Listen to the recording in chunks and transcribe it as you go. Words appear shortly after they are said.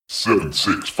7,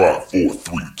 6, 5, 4,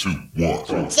 3, 2, 1. You'll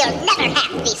never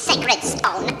have the sacred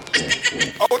stone.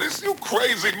 Oh, this you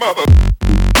crazy mother.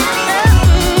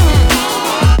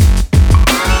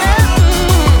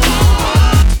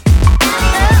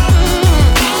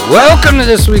 Welcome to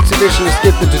this week's edition of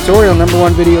Skip the Tutorial,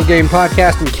 #1 video game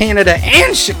podcast in Canada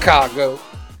and Chicago.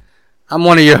 I'm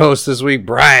one of your hosts this week,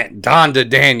 Bryant Donda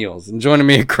Daniels, and joining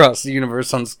me across the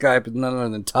universe on Skype is none other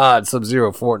than Todd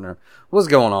Sub-Zero Fortner. What's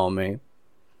going on, man?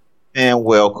 And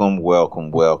welcome.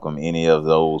 Any of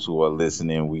those who are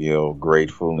listening, we are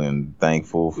grateful and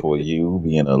thankful for you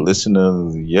being a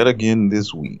listener yet again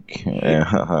this week.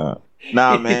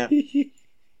 Nah, man.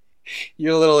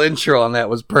 Your little intro on that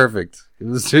was perfect.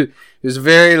 It was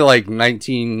very like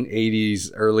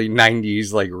 1980s, early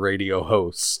 90s like radio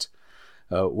host.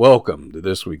 Welcome to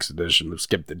this week's edition of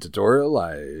Skip the Tutorial.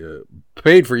 I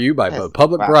paid for you by the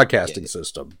Public Broadcasting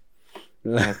System.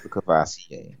 That's the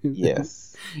Cavassier.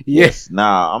 Yes. Yes.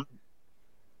 Nah, I'm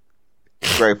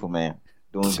grateful, man.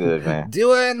 Doing good, man.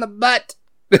 Do it in the butt.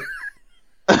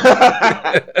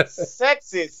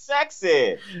 Sexy.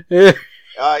 Yeah.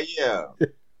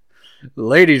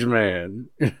 Ladies, man.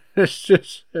 It's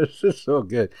just so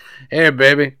good. Hey,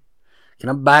 baby. Can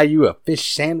I buy you a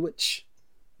fish sandwich?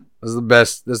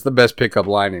 That's the best pickup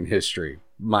line in history,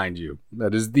 mind you.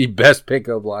 That is the best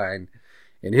pickup line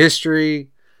in history.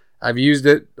 I've used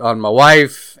it on my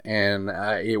wife, and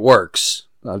it works.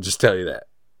 I'll just tell you that.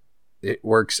 It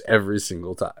works every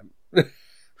single time.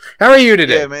 How are you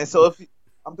today? Yeah, man. So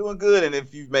I'm doing good, and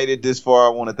if you've made it this far, I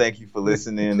want to thank you for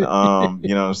listening. You know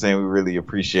what I'm saying? We really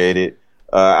appreciate it.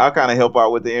 I'll kind of help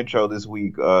out with the intro this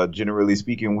week. Generally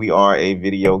speaking, we are a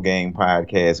video game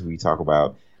podcast. We talk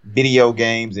about video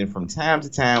games, and from time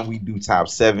to time, we do top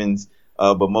sevens.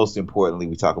 But most importantly,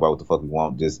 we talk about what the fuck we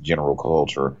want, just general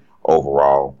culture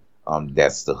overall.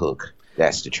 That's the hook.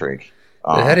 That's the trick.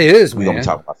 That is, we're gonna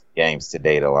talk about some games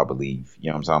today, though. I believe you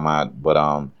know what I'm talking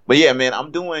about. But yeah, man,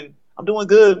 I'm doing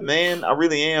good, man. I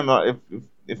really am.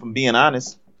 If I'm being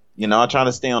honest, you know, I'm trying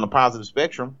to stay on the positive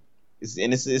spectrum.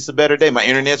 It's a better day. My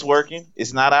internet's working.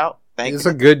 It's not out. It's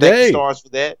a good day. Thank the stars for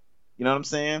that. You know what I'm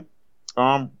saying?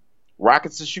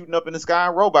 Rockets are shooting up in the sky.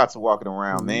 Robots are walking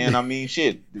around, man. I mean,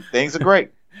 shit. Things are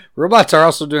great. Robots are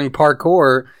also doing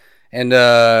parkour. And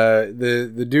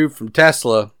the dude from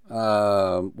Tesla,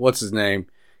 what's his name,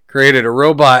 created a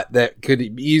robot that could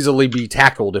easily be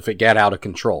tackled if it got out of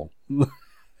control.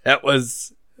 That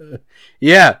was,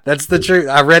 yeah, that's the truth.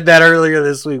 I read that earlier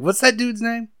this week. What's that dude's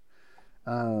name?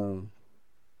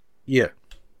 Yeah.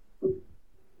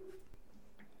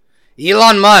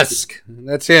 Elon Musk.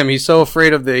 That's him. He's so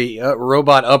afraid of the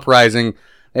robot uprising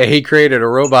that he created a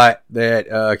robot that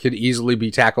could easily be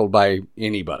tackled by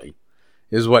anybody.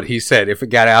 Is what he said if it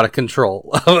got out of control.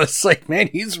 I was like, man,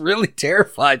 he's really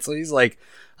terrified. So he's like,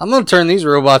 I'm going to turn these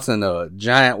robots into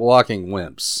giant walking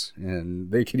wimps, and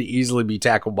they could easily be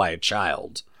tackled by a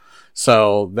child.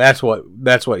 So that's what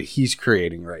he's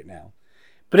creating right now.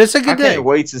 But it's a good day. I can't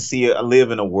wait to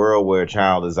live in a world where a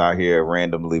child is out here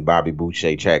randomly Bobby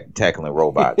Boucher tackling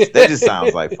robots. That just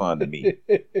sounds like fun to me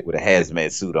with a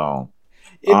hazmat suit on.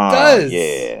 It does.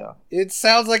 Yeah. It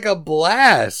sounds like a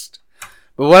blast.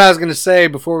 But what I was going to say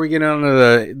before we get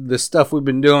into the stuff we've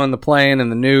been doing, the playing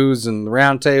and the news and the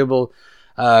roundtable,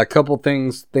 a couple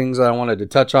things I wanted to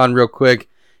touch on real quick.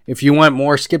 If you want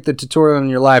more, skip the tutorial in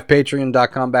your life,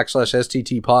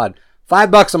 patreon.com/STTpod.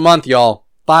 $5 a month, y'all.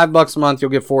 $5 a month,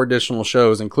 you'll get 4 additional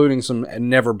shows, including some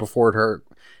never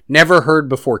heard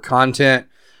before content.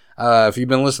 If you've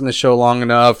been listening to the show long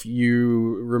enough,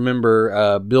 you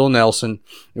remember Bill Nelson.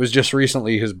 It was just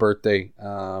recently his birthday.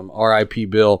 R.I.P.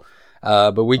 Bill.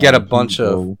 But we got a bunch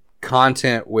of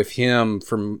content with him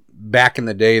from back in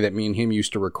the day that me and him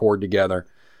used to record together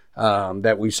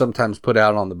that we sometimes put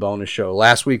out on the bonus show.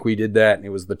 Last week we did that, and it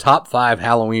was the top 5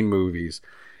 Halloween movies.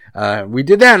 We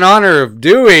did that in honor of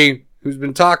Dewey, who's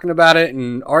been talking about it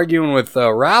and arguing with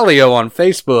Ralio on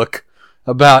Facebook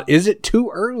about, is it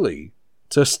too early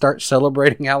to start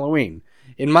celebrating Halloween?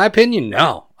 In my opinion,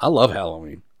 no. I love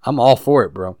Halloween. I'm all for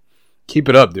it, bro. Keep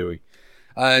it up, Dewey.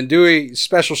 And Dewey,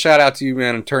 special shout out to you,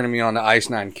 man, and turning me on to Ice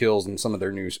 9 Kills and some of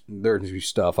their new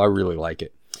stuff. I really like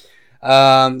it.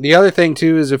 The other thing,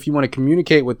 too, is if you want to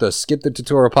communicate with us,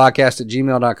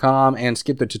 skipthetutorialpodcast@gmail.com and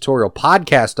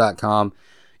skipthetutorialpodcast.com.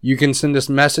 You can send us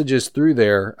messages through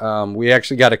there. We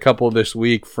actually got a couple this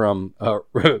week from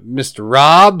Mr.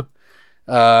 Rob.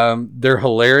 They're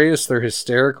hilarious. They're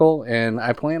hysterical. And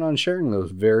I plan on sharing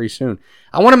those very soon.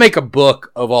 I want to make a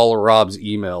book of all of Rob's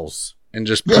emails and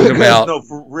just put them out. No,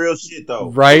 for real shit,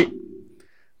 though. Right?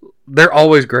 They're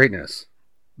always greatness.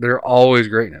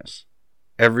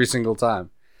 Every single time.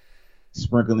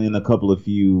 sprinkle in a couple of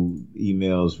few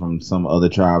emails from some other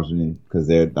tribesmen because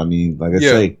they're, I mean, like I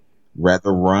Yeah. say,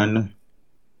 rather run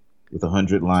with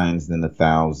 100 lions than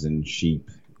 1,000 sheep.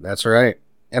 That's right.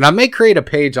 And I may create a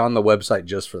page on the website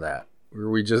just for that, where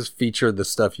we just feature the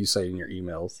stuff you say in your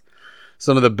emails.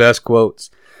 Some of the best quotes.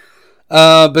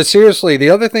 But seriously, the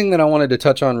other thing that I wanted to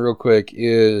touch on real quick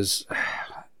is,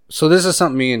 so this is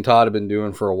something me and Todd have been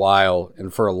doing for a while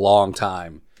and for a long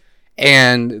time.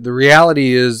 And the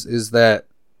reality is that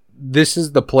this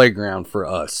is the playground for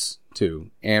us too.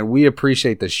 And we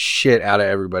appreciate the shit out of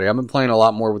everybody. I've been playing a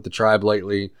lot more with the tribe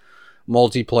lately,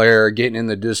 multiplayer, getting in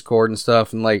the Discord and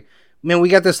stuff. And like, man, we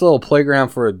got this little playground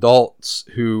for adults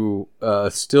who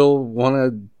still want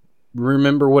to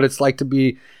remember what it's like to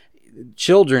be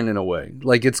children in a way.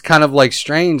 Like, it's kind of like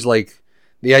strange. Like,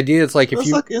 the idea is like, if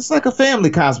it's like a family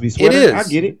Cosby sweater. It is. I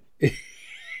get it.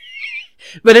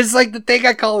 But it's like the thing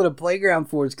I call it a playground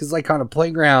for is because, like, on a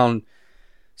playground,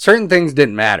 certain things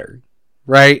didn't matter,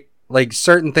 right? Like,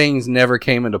 certain things never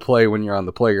came into play when you're on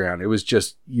the playground. It was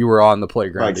just you were on the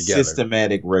playground Like together.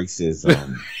 systematic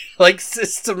racism. Like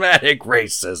systematic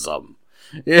racism.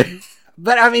 Yeah.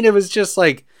 But I mean, it was just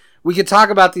like we could talk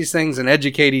about these things and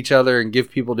educate each other and give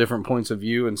people different points of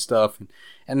view and stuff.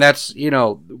 And that's, you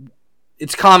know,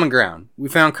 it's common ground. We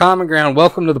found common ground.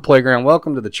 Welcome to the playground.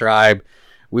 Welcome to the tribe.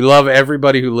 We love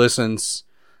everybody who listens.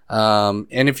 And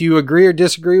if you agree or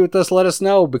disagree with us, let us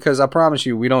know, because I promise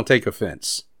you, we don't take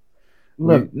offense.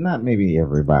 Look, not maybe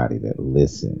everybody that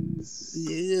listens.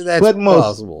 Yeah, that's But most-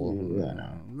 possible. yeah.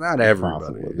 Not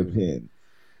everybody. Possible. Depends.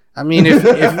 I mean,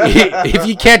 if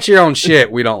you catch your own shit,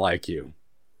 we don't like you.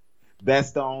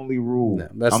 That's the only rule. No,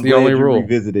 that's I'm the glad only you rule.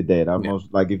 Revisited that.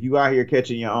 Like, if you out here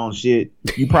catching your own shit,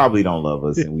 you probably don't love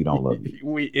us, and we don't love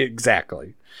you.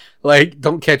 Exactly. Like,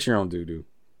 don't catch your own doo doo.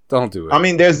 Don't do it. I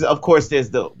mean, there's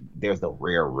the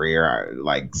rare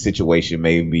like situation.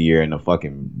 Maybe you're in a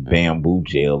fucking bamboo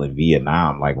jail in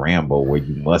Vietnam, like Rambo, where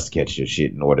you must catch your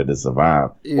shit in order to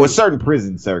survive. Yeah. Or certain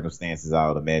prison circumstances, I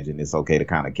would imagine it's okay to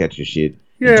kind of catch your shit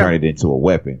Yeah. and turn it into a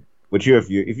weapon. But if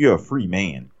you're a free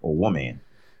man or woman,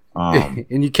 and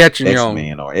you catching your own,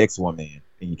 ex-man or ex-woman,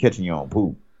 and you catching your own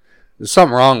poop, there's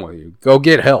something wrong with you. Go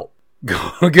get help.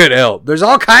 Go get help. There's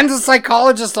all kinds of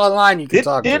psychologists online you can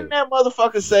talk Didn't to. that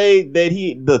motherfucker say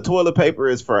that the toilet paper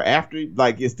is for after,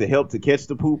 like, it's to help to catch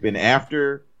the poop and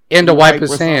after, And to wipe wipe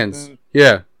his or hands. something?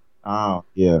 Yeah. Oh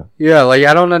yeah. Yeah, like,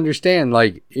 I don't understand.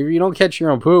 Like, if you don't catch your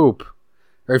own poop,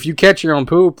 or if you catch your own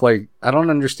poop, like, I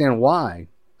don't understand why.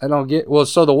 I don't get... Well,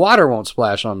 so the water won't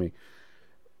splash on me.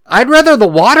 I'd rather the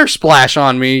water splash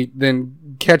on me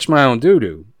than catch my own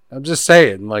doo-doo. I'm just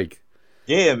saying, like...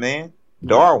 Yeah, man.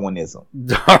 Darwinism.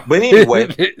 But anyway.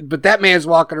 But that man's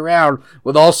walking around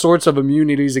with all sorts of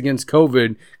immunities against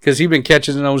COVID because he's been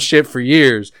catching his own shit for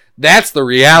years. That's the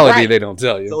reality Right. they don't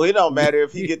tell you. So it don't matter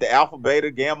if he get the alpha, beta,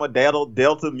 gamma, delta,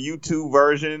 Mewtwo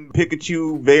version,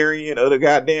 Pikachu variant of the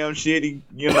goddamn shit. He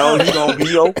gonna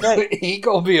be okay. He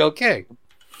gonna be okay.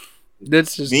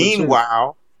 That's just the truth.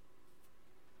 Meanwhile,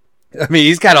 I mean,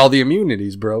 he's got all the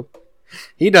immunities, bro.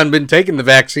 He done been taking the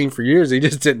vaccine for years. He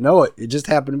just didn't know it. It just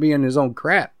happened to be in his own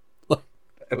crap.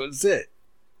 That was it.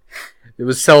 It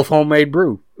was self-homemade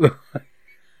brew.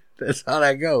 That's how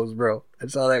that goes, bro.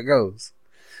 That's how that goes.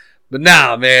 But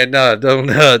nah, man, no,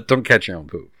 don't catch your own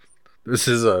poop. This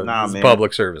is a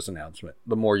public service announcement.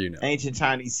 The more you know. ancient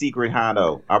Chinese secret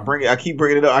Hondo. I keep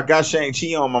bringing it up. I got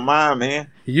Shang-Chi on my mind,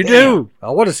 man. You Damn. do.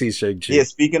 I want to see Shang-Chi. Yeah,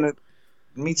 speaking of,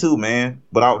 me too, man.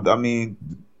 But I mean,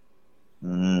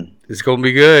 It's going to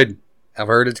be good. I've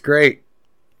heard it's great.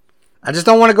 I just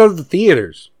don't want to go to the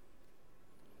theaters.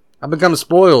 I've become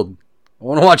spoiled. I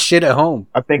want to watch shit at home.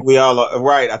 I think we all are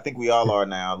right. I think we all are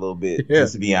now a little bit. Yeah.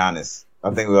 Just to be honest,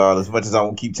 I think we all. As much as I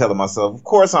will keep telling myself, of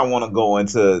course, I want to go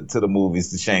into the movies,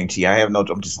 to Shang-Chi. I have no.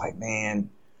 I'm just like, man.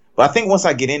 But I think once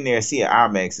I get in there and see it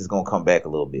IMAX, it's gonna come back a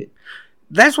little bit.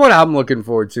 That's what I'm looking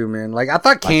forward to, man. Like, I thought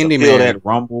Like, to feel Candyman. that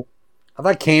rumble. I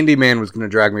thought Candyman was going to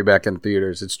drag me back in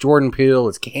theaters. It's Jordan Peele.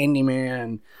 It's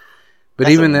Candyman. But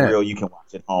That's even a that, real you can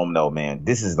watch at home though, man.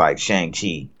 This is like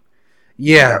Shang-Chi.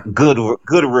 yeah, Good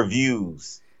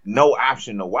reviews. No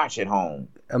option to watch at home.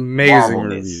 amazing Marvelness.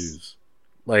 reviews.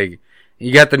 Like,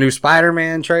 you got the new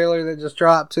Spider-Man trailer that just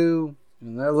dropped too,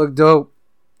 and that looked dope.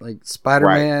 Like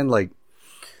Spider-Man, like,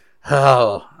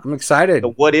 oh, I'm excited. The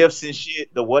what ifs and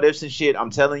shit. I'm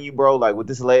telling you, bro. Like with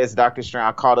this last Doctor Strange,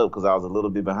 I caught up because I was a little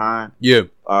bit behind. Yeah,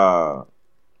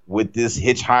 With this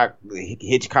Hitchcock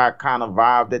kind of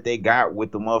vibe that they got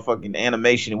with the motherfucking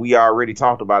animation, we already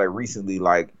talked about it recently.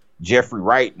 Like Jeffrey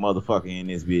Wright, motherfucker, in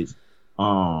this bitch.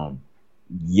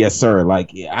 Yes, sir.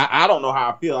 Like I don't know how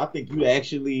I feel. I think you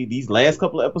actually these last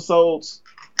couple of episodes,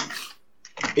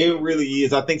 It really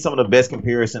is. I think some of the best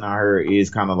comparison I heard is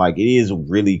kind of like it is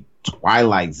really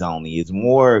Twilight Zone-y. It's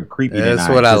more creepy than That's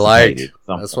what I like. anticipated.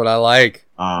 That's what I like.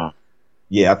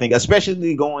 Yeah, I think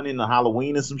especially going into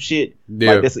Halloween or some shit.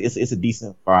 Yeah. Like it's a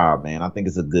decent vibe, man. I think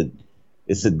it's a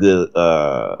good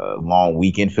long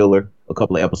weekend filler, a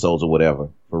couple of episodes or whatever.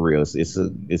 For real, it's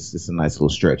a nice little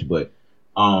stretch. But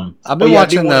I've been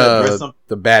watching the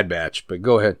Bad Batch, but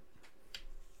go ahead.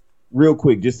 Real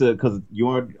quick, just because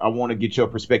I want to get your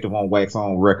perspective on Wax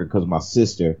on Record because my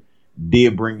sister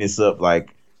did bring this up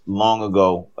like long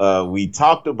ago. We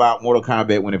talked about Mortal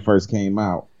Kombat when it first came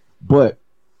out, but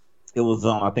it was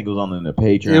on. I think it was on the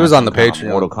Patreon. It was on the Patreon.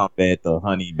 Mortal Kombat, the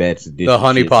Honey Batch edition, the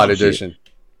Honey Pot edition.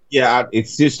 Yeah, it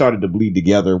just started to bleed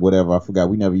together. Whatever, I forgot.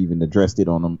 We never even addressed it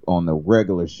on the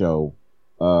regular show.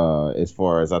 As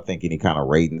far as I think any kind of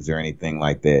ratings or anything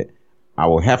like that. I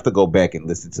will have to go back and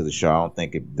listen to the show. I don't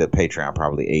think the Patreon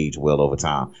probably aged well over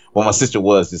time. Well, my sister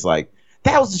was just like,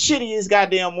 that was the shittiest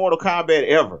goddamn Mortal Kombat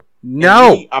ever.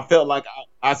 No. I felt like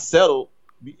I settled,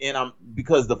 and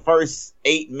because the first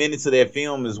 8 minutes of that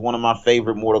film is one of my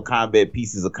favorite Mortal Kombat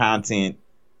pieces of content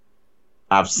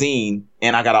I've seen,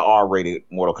 and I got an R-rated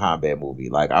Mortal Kombat movie.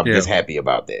 Like, I'm just happy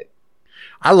about that.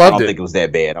 I loved it. I don't think it was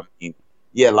that bad. I mean,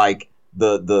 yeah, like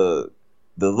the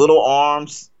little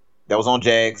arms that was on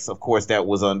Jax, of course, that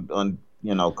was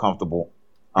comfortable.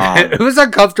 It was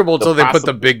uncomfortable until they put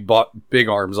the big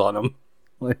arms on him.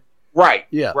 Right.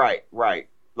 Yeah. Right.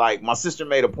 Like my sister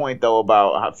made a point though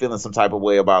about feeling some type of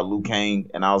way about Liu Kang,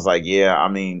 and I was like, yeah, I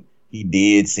mean, he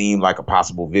did seem like a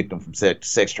possible victim from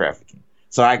sex trafficking.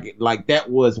 So that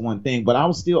was one thing, but I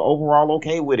was still overall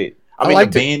okay with it. I mean, the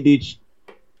bandage.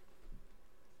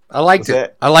 I liked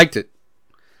it.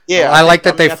 Yeah, I like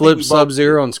that they flipped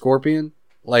Sub-Zero and Scorpion.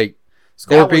 Like,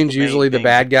 Scorpion's usually the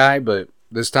bad guy, but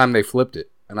this time they flipped it,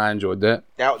 and I enjoyed that.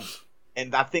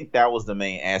 And I think that was the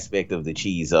main aspect of the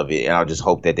cheese of it, and I just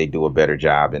hope that they do a better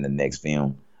job in the next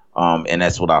film. And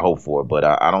that's what I hope for. But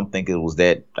I don't think it was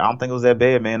that. I don't think it was that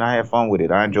bad, man. I had fun with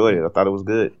it. I enjoyed it. I thought it was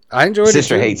good. I enjoyed it.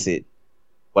 Sister hates it,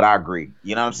 but I agree.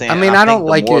 You know what I'm saying? I mean, I don't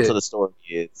like it. To the story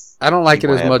is I don't like it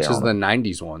as much as the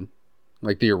 '90s one,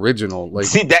 like the original. Like,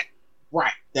 see that.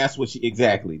 Right, that's what she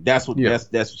exactly. That's what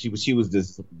that's what she was. She was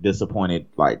disappointed,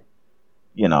 like,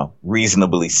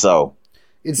 reasonably so.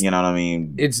 It's, you know what I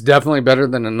mean. It's definitely better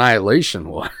than Annihilation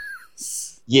was.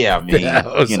 Yeah, I mean, that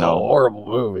was a horrible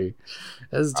movie.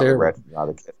 That's terrible. I'd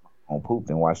rather catch my own poop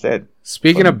than watch that.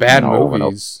 Speaking of bad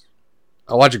movies,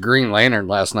 I watched Green Lantern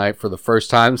last night for the first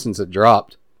time since it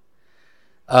dropped.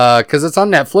 Because it's on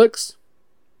Netflix.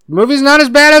 The movie's not as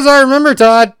bad as I remember,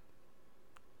 Todd.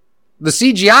 The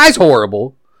CGI's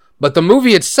horrible, but the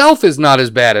movie itself is not as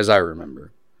bad as I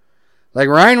remember. Like,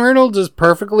 Ryan Reynolds is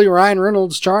perfectly Ryan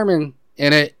Reynolds charming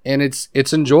in it, and it's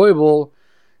enjoyable,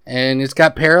 and it's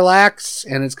got Parallax,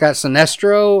 and it's got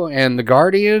Sinestro, and the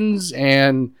Guardians,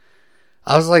 and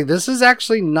I was like, this is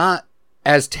actually not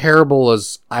as terrible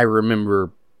as I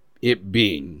remember it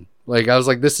being. Like, I was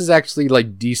like, this is actually,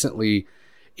 like, decently,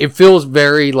 it feels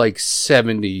very, like,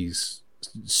 70s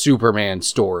Superman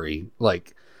story,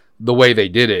 like, the way they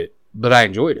did it, but I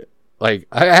enjoyed it. Like,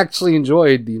 I actually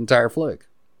enjoyed the entire flick.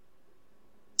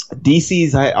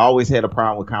 DC's always had a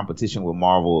problem with competition with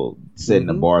Marvel setting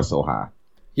the bar so high.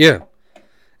 Yeah.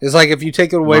 It's like if you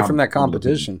take it away from that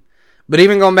competition. But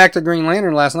even going back to Green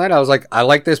Lantern last night, I was like, I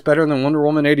like this better than Wonder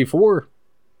Woman 84.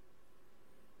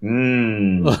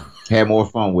 Had more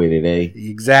fun with it, eh?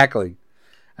 Exactly.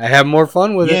 I have more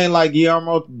fun with it. Yeah, like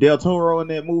Guillermo del Toro in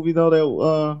that movie, though,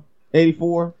 that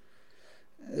 84?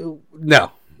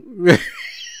 No.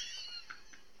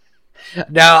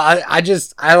 No,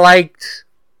 I liked,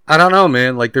 I don't know,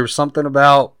 man. Like, there was something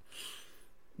about,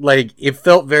 like, it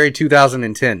felt very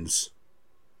 2010s.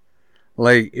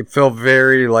 Like, it felt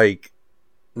very, like,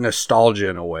 nostalgia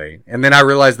in a way. And then I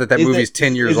realized that movie's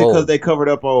 10 years old. Is it because they covered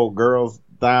up old girls'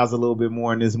 thighs a little bit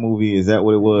more in this movie? Is that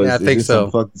what it was? Yeah, I think so.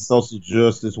 Some fucking social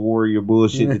justice warrior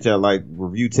bullshit that y'all, like,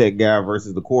 review tech guy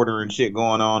versus the quarter and shit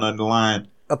going on underlying?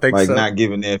 I think like, so. Not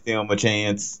giving that film a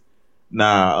chance.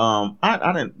 Nah, I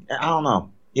don't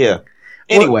know. Yeah.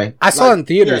 Anyway, well, I saw it in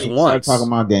theaters once. Talking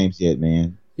about games yet,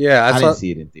 man? Yeah, I didn't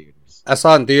see it in theaters. I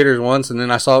saw it in theaters once, and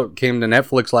then I saw it came to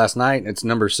Netflix last night. And it's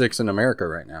number 6 in America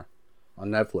right now on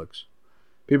Netflix.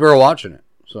 People are watching it,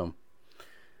 so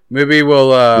maybe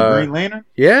we'll. The Green Lantern.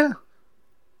 Yeah.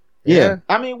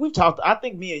 I mean, we've talked. I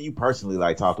think me and you personally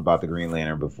talked about the Green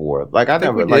Lantern before. Like, I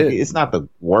never it's not the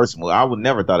worst movie. I would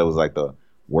never thought it was like the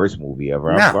worst movie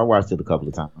ever. No. I watched it a couple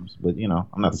of times, but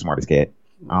I'm not the smartest cat.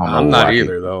 I'm not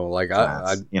either though. Like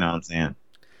I you know what I'm saying.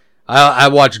 I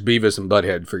watched Beavis and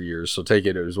Butthead for years, so take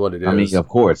it as what it is. I mean, of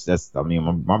course,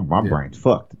 my brain's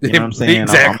fucked. You know what I'm saying?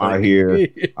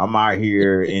 Exactly. I'm out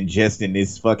here ingesting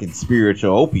this fucking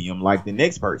spiritual opium like the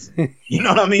next person. You know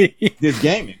what I mean? This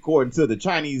gaming, according to the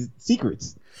Chinese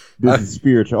secrets, this is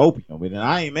spiritual opium, and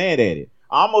I ain't mad at it.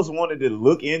 I almost wanted to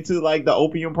look into like the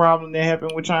opium problem that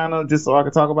happened with China, just so I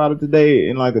could talk about it today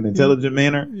in like an intelligent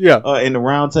manner. Yeah. In the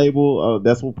round table,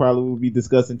 that's what probably we'll be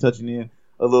discussing, touching in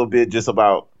a little bit, just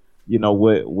about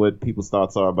what people's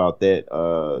thoughts are about that.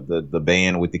 The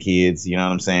ban with the kids. You know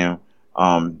what I'm saying?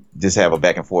 Just have a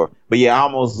back and forth. But yeah, I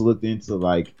almost looked into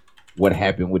like what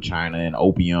happened with China and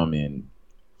opium, and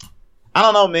I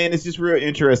don't know, man. It's just real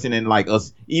interesting, and like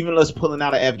us pulling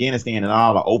out of Afghanistan and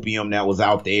all the opium that was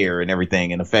out there and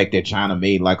everything, and the fact that China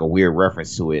made like a weird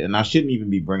reference to it. And I shouldn't even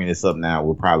be bringing this up now.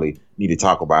 We'll probably need to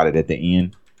talk about it at the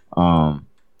end.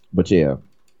 But yeah.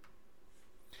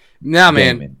 Nah,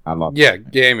 man. Gaming. I love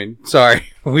gaming. Sorry.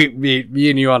 Me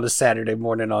and you on a Saturday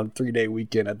morning on 3-day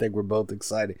weekend. I think we're both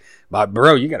excited. But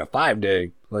bro, you got a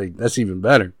 5-day. Like, that's even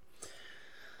better.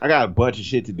 I got a bunch of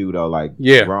shit to do though, like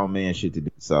grown man shit to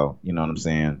do. So you know what I'm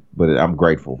saying. But I'm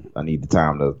grateful. I need the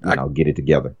time to get it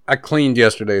together. I cleaned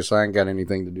yesterday, so I ain't got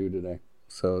anything to do today.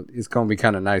 So it's gonna be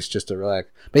kind of nice just to relax.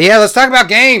 But yeah, let's talk about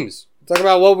games. Talk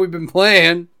about what we've been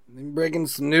playing, breaking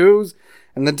some news,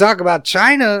 and then talk about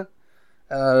China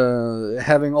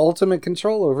having ultimate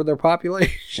control over their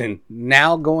population,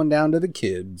 now going down to the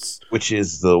kids, which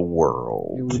is the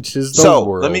world.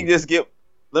 World.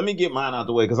 Let me get mine out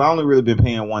the way, because I only really been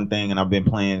playing one thing, and I've been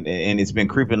playing, and it's been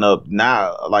creeping up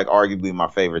now, like arguably my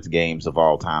favorite games of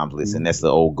all time list, and that's the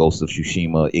old Ghost of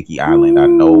Tsushima, Iki Island. I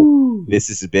know this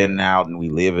has been out, and we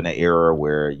live in an era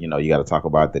where, you got to talk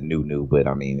about the new, but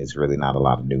I mean, it's really not a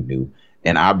lot of new.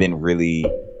 And I've been really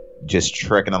just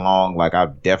trekking along. Like, I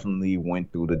definitely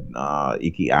went through the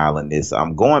Iki Island.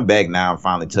 I'm going back now. I'm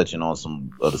finally touching on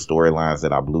some of the storylines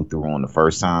that I blew through on the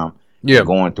first time. Yeah.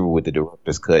 Going through with the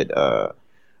director's cut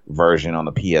version on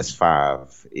the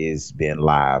PS5 is been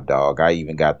live, dog. I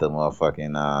even got the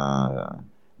motherfucking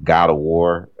God of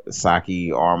War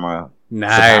Saki armor.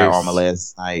 Nice. Sakai armor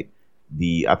last night.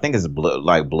 I think it's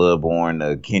Bloodborne,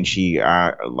 the Kenshi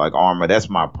armor. That's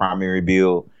my primary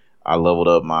build. I leveled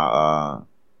up my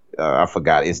I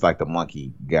forgot, it's like the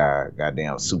monkey guy,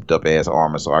 goddamn souped up ass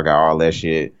armor. So I got all that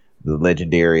shit. The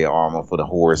legendary armor for the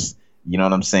horse. You know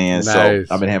what I'm saying? Nice. So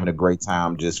I've been having a great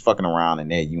time just fucking around in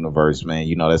that universe, man.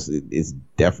 It's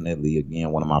definitely,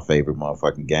 again, one of my favorite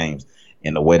motherfucking games.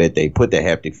 And the way that they put the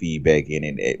haptic feedback in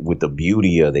it with the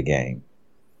beauty of the game,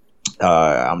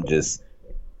 I'm just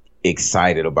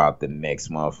excited about the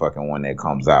next motherfucking one that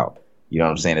comes out. You know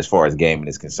what I'm saying? As far as gaming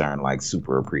is concerned, like,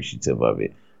 super appreciative of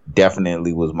it.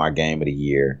 Definitely was my game of the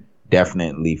year.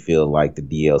 Definitely feel like the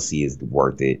DLC is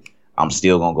worth it. I'm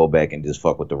still gonna go back and just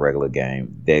fuck with the regular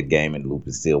game. That game in loop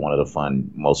is still one of the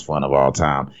most fun of all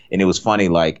time. And it was funny,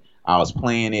 like, I was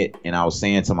playing it and I was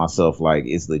saying to myself, like,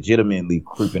 it's legitimately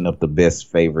creeping up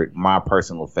my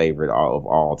personal favorite of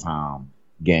all time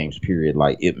games, period,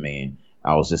 like Ip Man.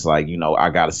 I was just like, I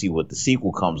gotta see what the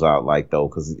sequel comes out like, though,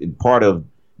 because part of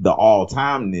the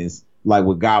all-timeness, like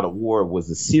with God of War, was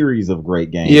a series of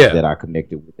great games that I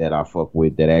connected with, that I fuck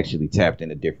with, that actually tapped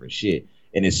into different shit.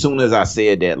 And as soon as I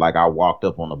said that, like, I walked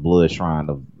up on the blood shrine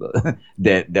of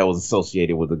that was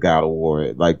associated with the God of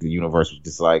War. Like, the universe was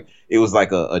just like, it was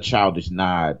like a childish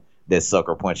nod that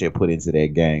Sucker Punch had put into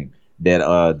that game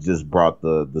that just brought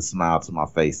the smile to my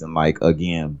face. And, like,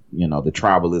 again, the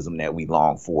tribalism that we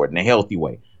long for in a healthy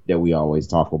way that we always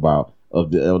talk about,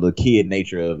 of the kid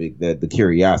nature of it, the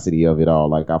curiosity of it all.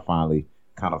 Like, I finally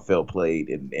kind of felt played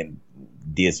and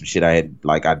did some shit I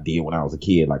did when I was a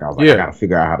kid. Like, I was like, I gotta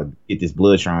figure out how to get this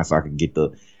blood shrine so I can get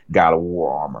the God of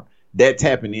War armor. That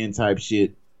tapping in type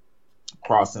shit,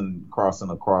 crossing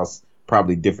across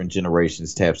probably different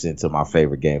generations, taps into my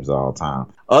favorite games of all time.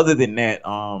 Other than that,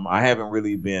 I haven't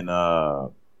really been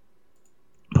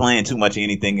playing too much of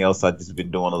anything else. I've just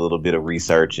been doing a little bit of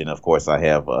research, and of course I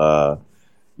have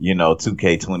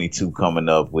 2K22 coming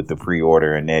up with the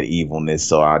pre-order and that evilness.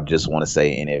 So I just want to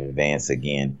say in advance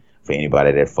again, for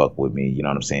anybody that fuck with me, you know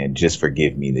what I'm saying, just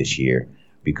forgive me this year,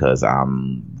 because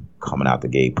I'm coming out the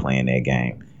gate playing that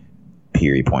game,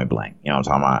 period, point blank. You know what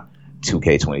I'm talking about?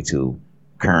 2K22,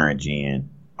 current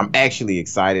gen. I'm actually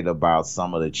excited about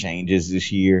some of the changes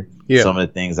this year. Yeah. Some of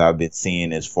the things I've been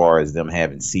seeing as far as them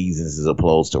having seasons as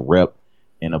opposed to rep,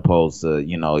 and opposed to,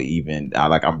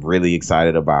 I'm really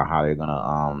excited about how they're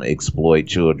gonna exploit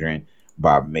children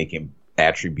by making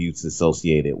attributes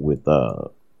associated with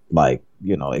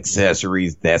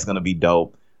accessories. That's gonna be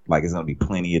dope. Like it's gonna be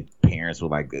plenty of parents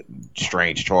with like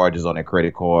strange charges on their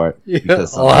credit card Yeah,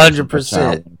 because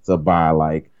 100%. to buy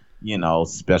like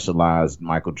specialized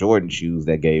Michael Jordan shoes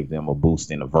that gave them a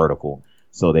boost in the vertical,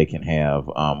 so they can have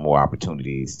more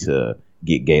opportunities to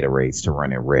get Gatorades to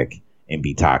run and wreck and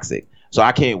be toxic. So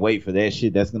I can't wait for that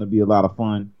shit. That's gonna be a lot of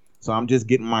fun. So I'm just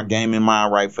getting my game in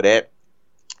mind right for that.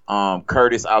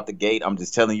 Curtis out the gate. I'm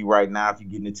just telling you right now, if you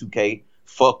get into 2K,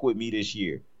 fuck with me this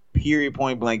year. Period,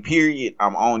 point blank, period.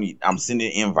 I'm on you. I'm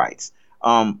sending invites.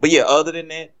 But yeah, other than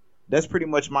that, that's pretty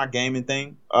much my gaming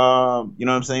thing. You know what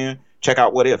I'm saying? Check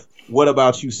out What If. What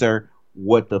about you, sir?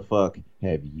 What the fuck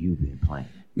have you been playing?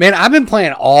 Man, I've been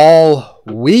playing all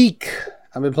week.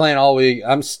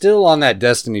 I'm still on that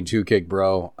Destiny 2 kick,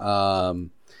 bro.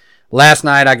 Last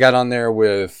night I got on there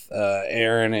with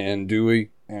Aaron and Dewey,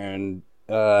 and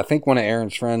I think one of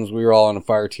Aaron's friends. We were all on a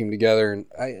fire team together,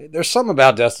 and there's something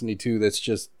about Destiny 2 that's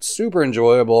just super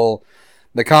enjoyable.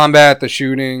 The combat, the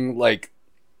shooting, like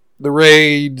the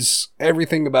raids,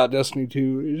 everything about Destiny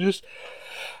 2 is just...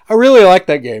 I really like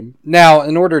that game. Now,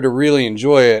 in order to really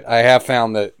enjoy it, I have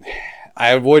found that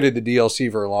I avoided the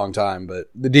DLC for a long time, but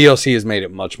the DLC has made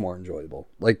it much more enjoyable.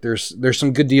 Like there's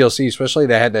some good DLC, especially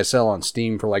they had that sell on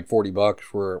Steam for like $40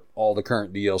 for all the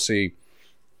current DLC.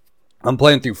 I'm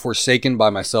playing through Forsaken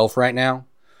by myself right now.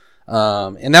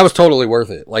 And that was totally worth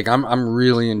it. Like I'm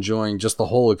really enjoying just the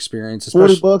whole experience.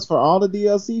 $40 for all the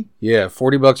DLC? Yeah,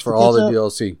 $40 for all the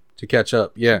DLC to catch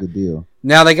up. Yeah. Good deal.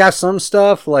 Now they got some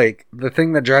stuff, like the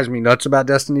thing that drives me nuts about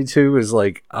Destiny 2 is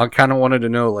like I kind of wanted to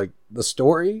know like the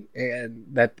story, and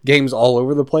that game's all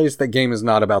over the place. That game is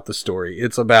not about the story.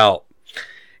 It's about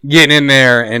getting in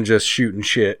there and just shooting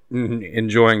shit and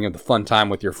enjoying the fun time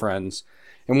with your friends.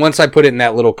 And once I put it in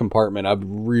that little compartment, I've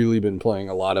really been playing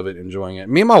a lot of it, enjoying it.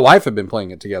 Me and my wife have been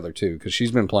playing it together too, because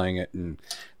she's been playing it, and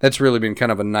that's really been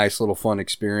kind of a nice little fun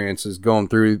experience, is going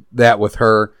through that with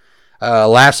her.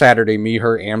 Last Saturday, me,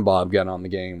 her, and Bob got on the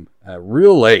game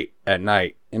real late at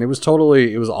night, and it was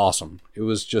awesome. It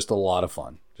was just a lot of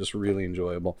fun, just really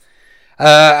enjoyable.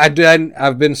 I've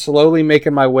been slowly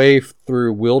making my way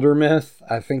through Wildermyth.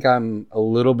 I think I'm a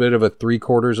little bit of a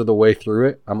 3/4 of the way through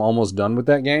it. I'm almost done with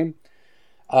that game.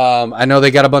 I know they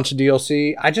got a bunch of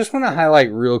DLC. I just want to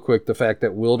highlight real quick the fact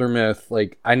that Wildermyth,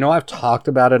 like, I know I've talked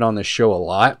about it on this show a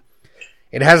lot.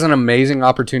 It has an amazing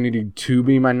opportunity to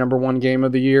be my number one game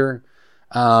of the year.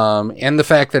 And the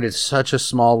fact that it's such a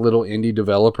small little indie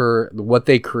developer, what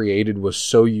they created was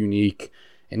so unique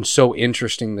and so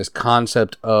interesting. This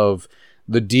concept of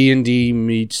the D&D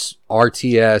meets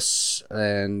RTS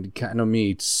and kind of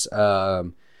meets,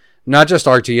 not just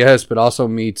RTS, but also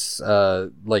meets,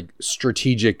 like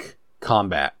strategic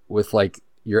combat with like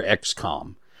your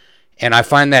XCOM. And I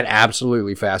find that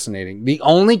absolutely fascinating. The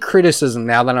only criticism,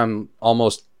 now that I'm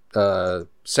almost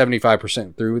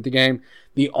 75% through with the game,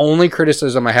 the only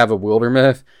criticism I have of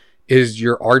Wildermyth is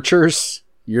your archers.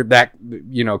 You're that,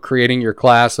 creating your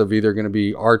class of either going to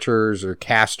be archers or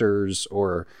casters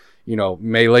or,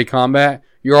 melee combat.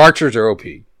 Your archers are OP.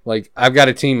 Like, I've got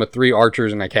a team of 3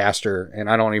 archers and a caster, and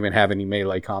I don't even have any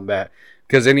melee combat,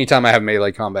 because anytime I have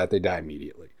melee combat, they die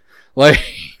immediately. Like,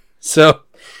 so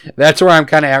that's where I'm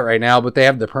kind of at right now. But they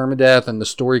have the permadeath, and the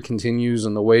story continues,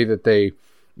 and the way that they,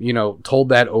 told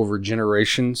that over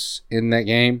generations in that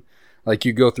game. Like,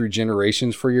 you go through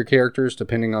generations for your characters,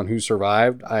 depending on who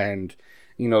survived, and,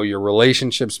 your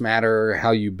relationships matter,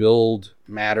 how you build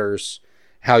matters,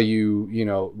 how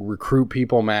you, recruit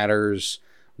people matters,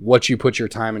 what you put your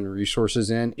time and resources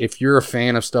in. If you're a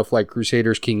fan of stuff like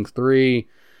Crusaders King 3,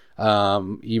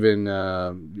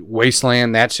 even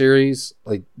Wasteland, that series,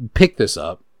 like, pick this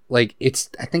up. Like,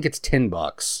 I think it's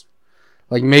 $10.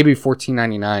 Like, maybe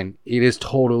 $14.99. It is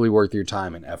totally worth your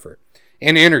time and effort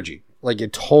and energy. Like,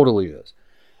 it totally is.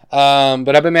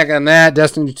 But I've been back on that.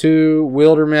 Destiny 2,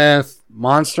 Wildermyth,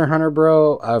 Monster Hunter,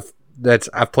 bro.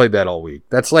 I've played that all week.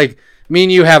 That's like, me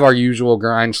and you have our usual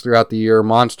grinds throughout the year.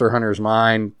 Monster Hunter's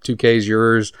mine, 2K's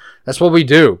yours. That's what we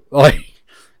do. Like,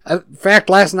 in fact,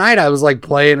 last night I was like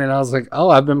playing, and I was like, oh,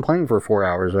 I've been playing for 4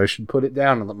 hours. I should put it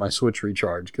down and let my Switch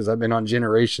recharge, because I've been on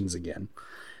Generations again,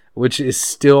 which is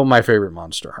still my favorite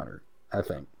Monster Hunter, I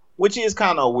think. Which is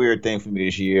kind of a weird thing for me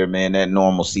this year, man. That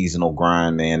normal seasonal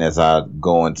grind, man, as I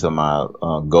go into my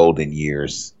golden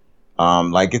years.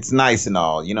 Like, it's nice and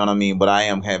all, you know what I mean? But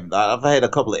I've had a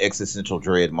couple of existential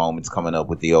dread moments coming up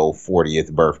with the old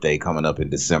 40th birthday coming up in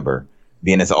December.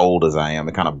 Being as old as I am,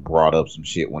 it kind of brought up some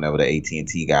shit whenever the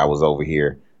AT&T guy was over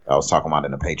here. I was talking about it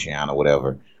in the Patreon or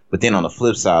whatever. But then on the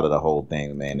flip side of the whole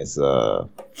thing, man, it's I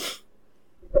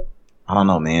don't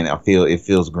know, man. It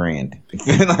feels grand.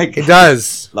 Like, it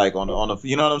does. Like on the,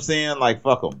 you know what I'm saying? Like,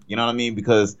 fuck them. You know what I mean?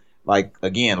 Because like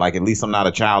again, like at least I'm not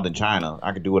a child in China.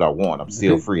 I can do what I want. I'm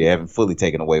still free. I haven't fully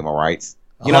taken away my rights.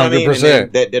 You know what I mean?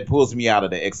 And then that pulls me out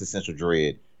of the existential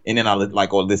dread. And then I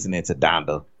like or listening to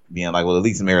Donda, being like, well, at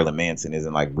least Marilyn Manson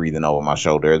isn't like breathing over my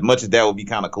shoulder. As much as that would be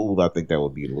kind of cool, I think that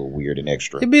would be a little weird and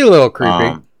extra. It'd be a little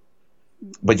creepy.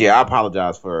 But yeah, I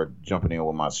apologize for jumping in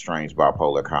with my strange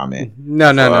bipolar comment. No.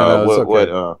 It's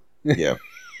okay. Yeah.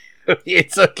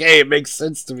 It's okay. It makes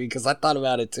sense to me because I thought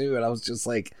about it too, and I was just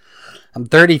like, I'm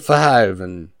 35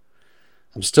 and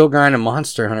I'm still grinding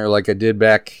Monster Hunter like I did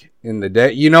back in the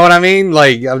day. You know what I mean?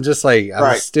 Like I'm just like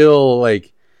I'm still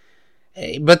like,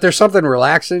 hey, but there's something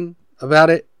relaxing about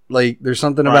it. Like there's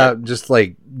something about just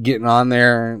like getting on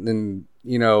there, and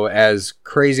you know, as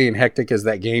crazy and hectic as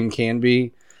that game can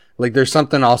be, like there's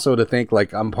something also to think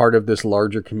like I'm part of this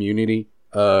larger community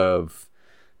of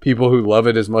people who love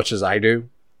it as much as I do.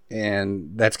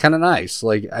 And that's kind of nice.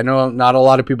 Like, I know not a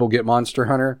lot of people get Monster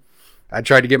Hunter. I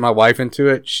tried to get my wife into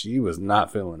it. She was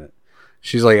not feeling it.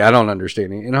 She's like, I don't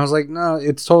understand it. And I was like, no,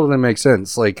 it totally makes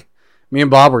sense. Like, me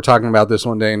and Bob were talking about this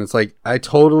one day, and it's like, I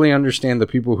totally understand the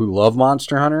people who love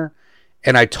Monster Hunter,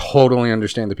 and I totally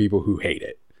understand the people who hate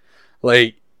it.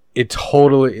 Like, it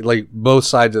totally, like, both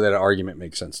sides of that argument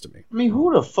make sense to me. I mean,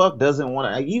 who the fuck doesn't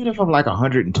want to, even if I'm like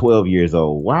 112 years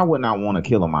old, why wouldn't I want to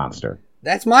kill a monster?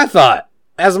 That's my thought.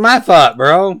 That's my thought,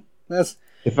 bro.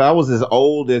 If I was as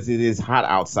old as it is hot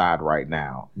outside right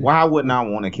now, why wouldn't I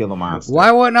want to kill a monster?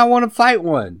 Why wouldn't I want to fight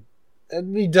one?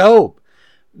 That'd be dope.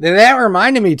 Then that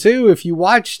reminded me too. If you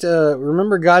watched,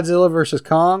 remember Godzilla vs.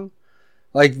 Kong,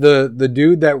 like the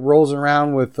dude that rolls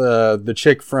around with the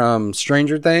chick from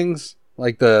Stranger Things,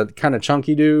 like the kind of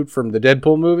chunky dude from the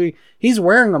Deadpool movie. He's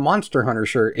wearing a Monster Hunter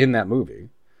shirt in that movie.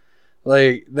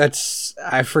 Like,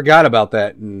 I forgot about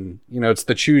that. And, you know, it's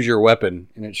the choose your weapon,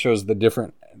 and it shows the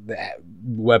different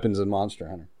weapons in Monster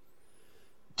Hunter.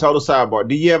 Total sidebar.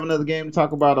 Do you have another game to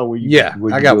talk about? Or were you, yeah,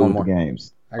 I got one more.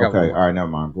 Games? Okay, all right, never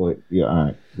mind. Go ahead. Yeah, all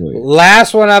right. Go ahead.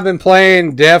 Last one I've been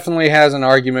playing definitely has an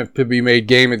argument to be made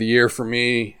game of the year for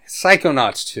me.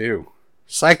 Psychonauts 2.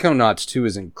 Psychonauts 2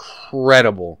 is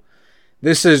incredible.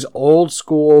 This is old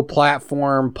school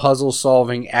platform puzzle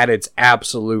solving at its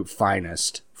absolute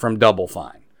finest from Double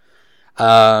Fine.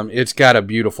 It's got a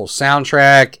beautiful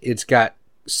soundtrack. It's got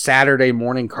Saturday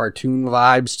morning cartoon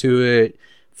vibes to it.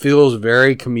 Feels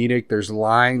very comedic. There's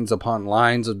lines upon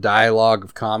lines of dialogue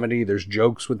of comedy. There's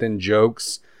jokes within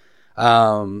jokes.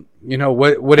 You know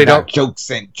what it got jokes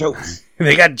and jokes.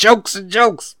 They got jokes and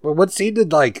jokes. But what's he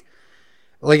did like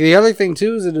the other thing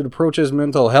too is that it approaches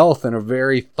mental health in a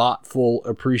very thoughtful,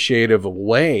 appreciative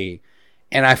way.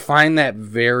 And I find that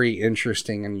very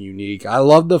interesting and unique. I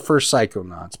love the first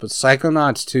Psychonauts, but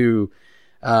Psychonauts 2,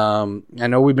 I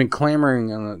know we've been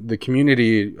clamoring, the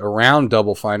community around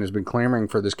Double Fine has been clamoring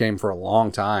for this game for a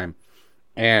long time.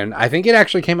 And I think it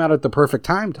actually came out at the perfect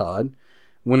time, Todd,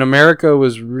 when America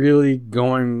was really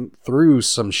going through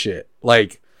some shit.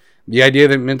 Like, the idea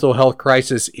that mental health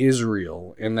crisis is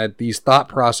real and that these thought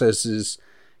processes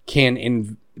can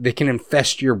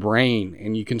infest your brain,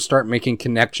 and you can start making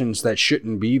connections that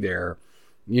shouldn't be there,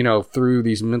 you know, through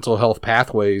these mental health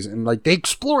pathways. And like, they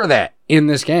explore that in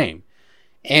this game.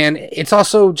 And it's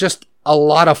also just a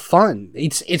lot of fun.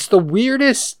 It's the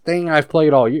weirdest thing I've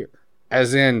played all year,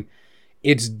 as in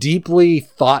it's deeply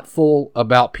thoughtful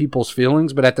about people's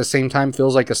feelings, but at the same time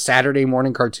feels like a Saturday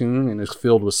morning cartoon and is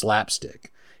filled with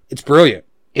slapstick. It's brilliant.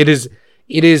 It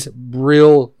is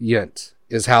brilliant,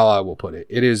 is how I will put it.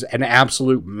 It is an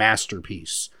absolute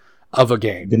masterpiece of a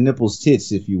game. The nipples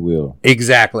tits, if you will.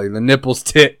 Exactly. The nipples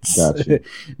tits. Gotcha.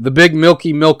 The big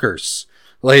milky milkers.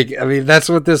 Like, I mean, that's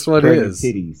what this one Pregnant is.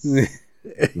 Titties.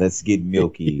 Let's get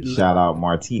milky. Shout out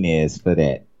Martinez for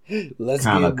that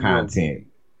kind of content.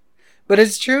 But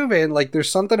it's true, man. Like,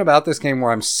 there's something about this game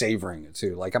where I'm savoring it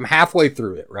too. Like, I'm halfway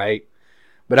through it, right?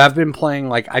 But I've been playing,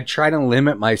 like, I try to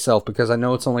limit myself because I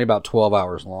know it's only about 12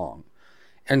 hours long.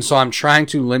 And so I'm trying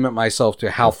to limit myself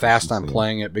to how fast I'm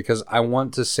playing it, because I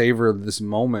want to savor this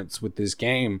moments with this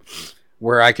game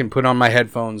where I can put on my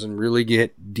headphones and really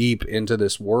get deep into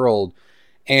this world.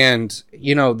 And,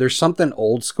 you know, there's something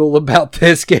old school about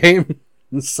this game,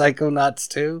 Psychonauts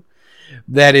 2,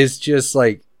 that is just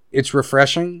like, it's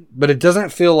refreshing, but it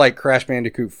doesn't feel like Crash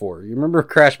Bandicoot 4. You remember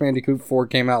Crash Bandicoot 4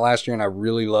 came out last year and I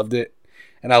really loved it?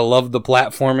 And I loved the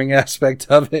platforming aspect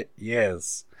of it.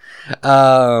 Yes.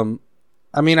 I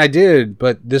mean, I did,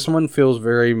 but this one feels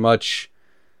very much...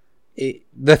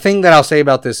 the thing that I'll say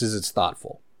about this is it's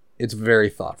thoughtful. It's very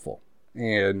thoughtful.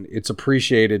 And it's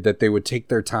appreciated that they would take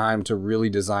their time to really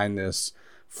design this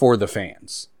for the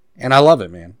fans. And I love it,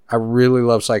 man. I really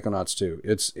love Psychonauts 2.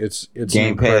 It's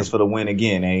Game Pass for the win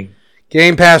again, eh?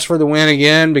 Game Pass for the win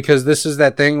again, because this is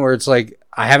that thing where it's like,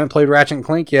 I haven't played Ratchet and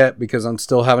Clank yet because I'm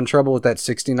still having trouble with that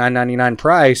 $69.99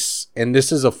 price, and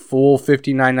this is a full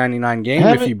 $59.99 game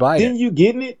if you buy Didn't it. you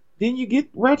get it? Didn't you get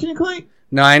Ratchet and Clank?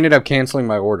 No, I ended up canceling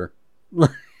my order.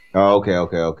 Oh, okay.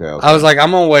 I was like,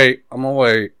 I'm gonna wait,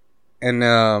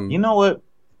 and You know what?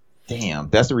 Damn,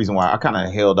 that's the reason why I kind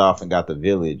of held off and got the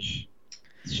Village.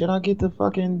 Should I get the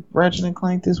fucking Ratchet and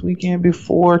Clank this weekend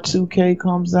before 2K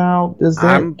comes out? Does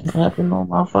that happen on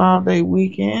my 5-day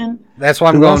weekend? that's why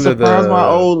I'm going to surprise the my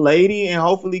old lady and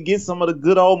hopefully get some of the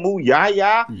good old moo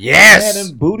yah. Yes!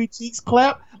 And booty cheeks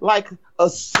clap like a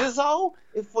sizzo.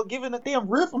 If for giving a damn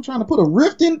riff, I'm trying to put a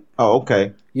rift in. Oh,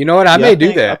 okay. You know what? I may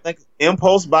do that. I think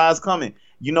impulse buy is coming.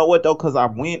 You know what though? Because I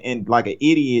went and like an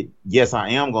idiot. Yes, I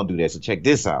am gonna do that. So check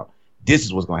this out. This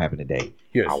is what's gonna happen today.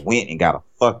 Yes. I went and got a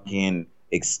fucking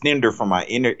extender from my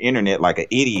internet like an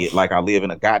idiot, like I live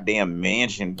in a goddamn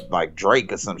mansion like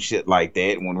Drake or some shit like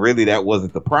that, when really that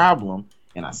wasn't the problem.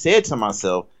 And I said to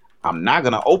myself, I'm not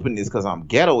gonna open this because I'm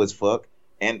ghetto as fuck.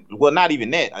 And well, not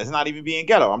even that. It's not even being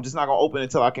ghetto. I'm just not gonna open it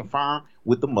until I confirm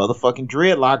with the motherfucking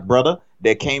dreadlock brother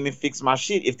that came and fixed my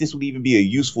shit if this would even be a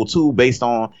useful tool based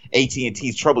on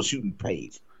AT&T's troubleshooting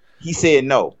page. He said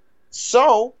no.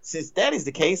 So, since that is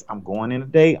the case, I'm going in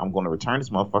today. I'm going to return this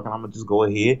motherfucker. I'm going to just go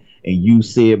ahead and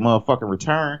use said motherfucking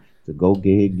return to go ahead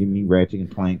and give me Ratchet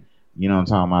and Clank. You know what I'm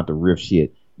talking about? The rift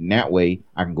shit. And that way,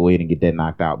 I can go ahead and get that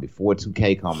knocked out before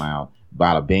 2K come out.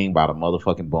 Bada bing, bada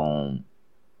motherfucking boom.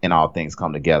 And all things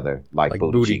come together like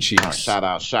booty cheeks. Shout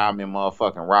out Shaman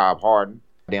motherfucking Rob Harden.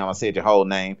 Damn, I said your whole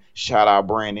name. Shout out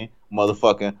Brandon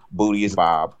motherfucking Booty is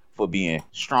Bob for being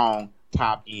strong,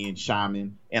 top end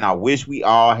shaman. And I wish we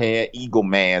all had eagle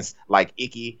masks like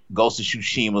Ikki, Ghost of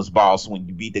Tsushima's boss when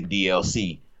you beat the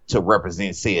DLC to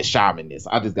represent said shamanness.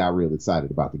 I just got real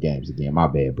excited about the games again. My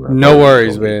bad, bro. No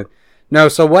worries, man. No,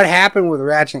 so what happened with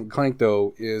Ratchet and Clank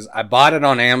though is I bought it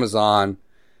on Amazon.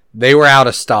 They were out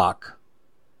of stock.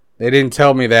 They didn't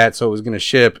tell me that, so it was going to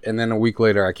ship, and then a week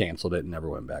later I canceled it and never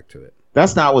went back to it.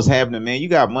 That's not what's happening, man. You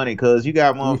got money because you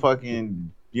got motherfucking,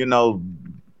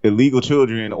 illegal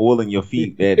children oiling your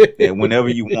feet at whenever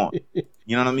you want. You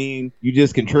know what I mean? You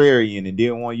just contrarian and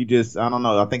didn't want, I don't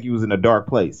know. I think you was in a dark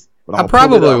place. But I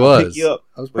probably was. Pick you up.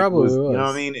 I was probably was. You know what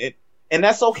I mean? And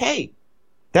that's okay.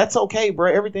 That's okay,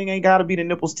 bro. Everything ain't got to be the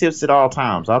nipples tips at all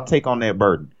times. I'll take on that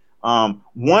burden.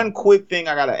 One quick thing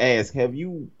I gotta ask: Have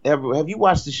you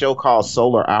watched the show called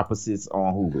Solar Opposites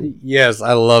on Hulu? Yes,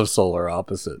 I love Solar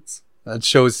Opposites. That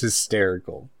show is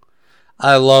hysterical.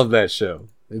 I love that show.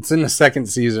 It's in the second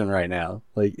season right now.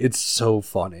 Like, it's so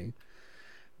funny.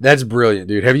 That's brilliant,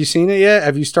 dude. Have you seen it yet?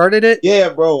 Have you started it? Yeah,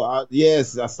 bro.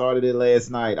 Yes, I started it last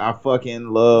night. I fucking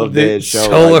love that show.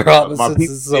 Solar Opposites my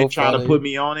people is so trying funny. to put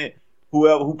me on it.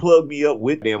 Who plugged me up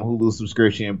with them Hulu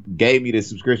subscription gave me the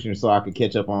subscription so I could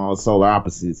catch up on all Solar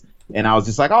Opposites. And I was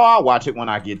just like, oh, I'll watch it when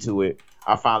I get to it.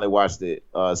 I finally watched it.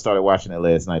 Started watching it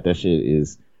last night. That shit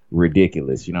is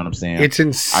ridiculous. You know what I'm saying? It's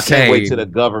insane. I can't wait till the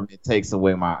government takes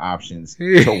away my options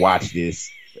to watch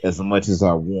this as much as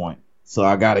I want. So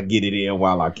I got to get it in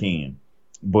while I can.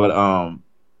 But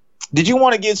did you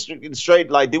want to get straight?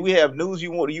 Like, did we have news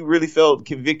you really felt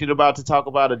convicted about to talk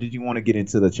about, or did you want to get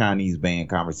into the Chinese ban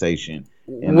conversation?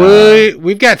 And,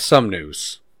 we've got some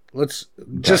news.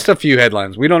 Just a few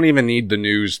headlines. We don't even need the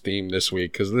news theme this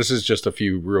week because this is just a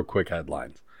few real quick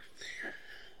headlines.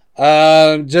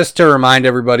 Just to remind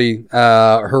everybody,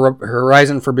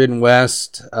 Horizon Forbidden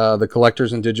West, the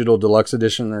Collector's and Digital Deluxe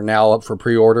Edition are now up for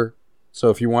pre-order. So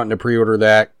if you're wanting to pre-order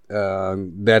that,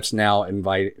 that's now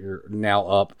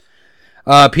up.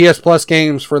 PS Plus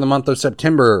games for the month of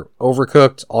September.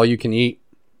 Overcooked, All You Can Eat.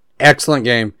 Excellent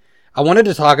game. I wanted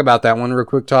to talk about that one real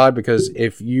quick, Todd, because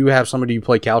if you have somebody you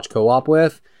play couch co-op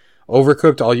with,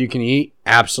 Overcooked, All You Can Eat,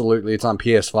 absolutely. It's on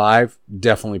PS5.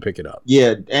 Definitely pick it up.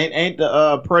 Yeah, ain't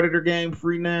the Predator game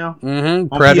free now?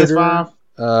 Mm-hmm. On Predator.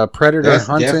 PS5? Predator That's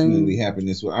Hunting. definitely happened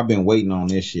this week. I've been waiting on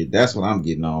this shit. That's what I'm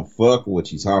getting on. Fuck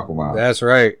what you talking about. That's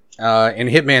right. And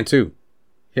Hitman 2.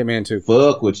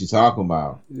 Fuck what you talking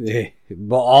about.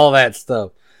 But all that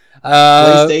stuff.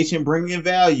 PlayStation bringing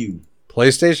value.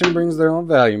 PlayStation brings their own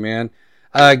value, man.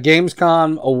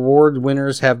 Gamescom award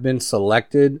winners have been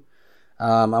selected.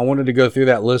 I wanted to go through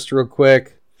that list real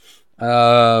quick.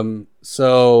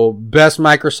 So, best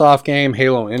Microsoft game,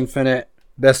 Halo Infinite.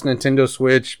 Best Nintendo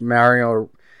Switch, Mario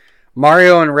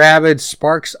and Rabbids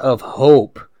Sparks of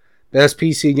Hope. Best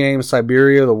PC game,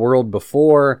 Siberia, The World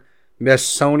Before.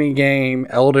 Best Sony game,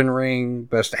 Elden Ring.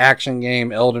 Best action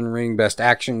game, Elden Ring. Best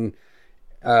action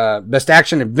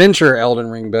adventure,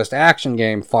 Elden Ring. Best action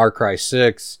game, Far Cry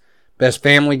 6. Best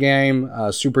family game,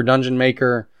 Super Dungeon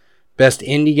Maker. Best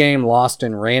indie game, Lost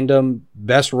in Random.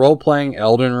 Best role-playing,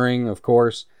 Elden Ring, of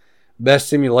course. Best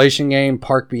simulation game,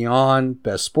 Park Beyond.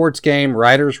 Best sports game,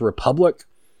 Riders Republic.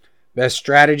 Best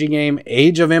strategy game,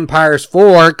 Age of Empires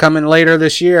 4, coming later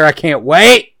this year. I can't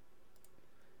wait.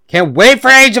 Can't wait for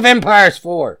Age of Empires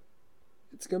 4.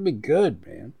 It's going to be good,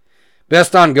 man.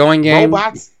 Best ongoing game.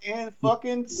 Robots and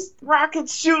fucking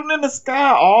rockets shooting in the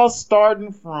sky, all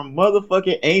starting from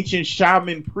motherfucking ancient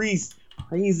shaman priests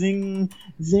praising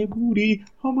Zebudi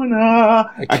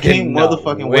Hamana. I can't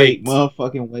motherfucking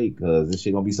wait, because this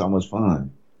shit gonna be so much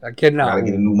fun. I cannot. Gotta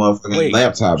get a new motherfucking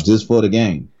laptop just for the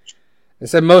game. They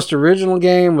said most original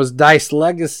game was Dice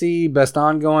Legacy. Best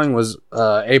ongoing was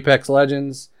Apex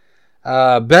Legends.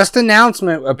 Best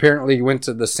announcement apparently went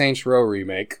to the Saints Row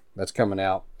remake that's coming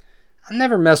out. I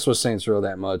never messed with Saints Row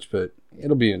that much, but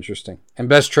it'll be interesting. And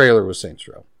best trailer was Saints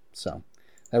Row. So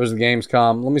that was the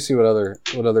Gamescom. Let me see what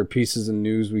other pieces of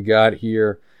news we got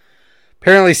here.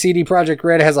 Apparently, CD Projekt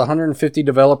Red has 150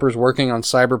 developers working on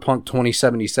Cyberpunk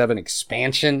 2077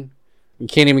 expansion. You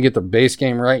can't even get the base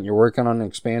game right, and you're working on an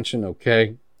expansion.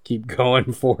 Okay, keep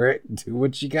going for it. Do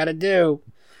what you got to do.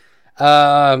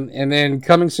 And then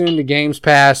coming soon to Games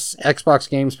Pass, Xbox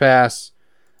Games Pass.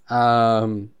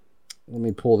 Let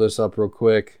me pull this up real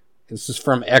quick. This is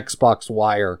from Xbox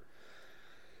Wire.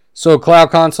 So,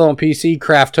 Cloud Console and PC,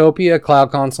 Craftopia.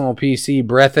 Cloud Console and PC,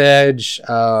 Breathedge.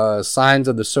 Signs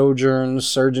of the Sojourn,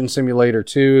 Surgeon Simulator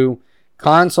 2.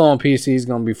 Console and PC is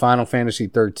going to be Final Fantasy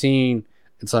 13.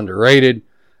 It's underrated.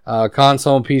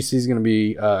 Console and PC is going to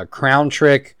be Crown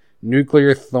Trick,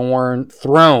 Nuclear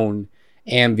Throne,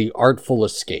 and The Artful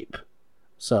Escape.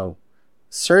 So,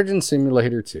 Surgeon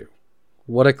Simulator 2.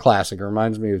 What a classic. It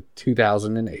reminds me of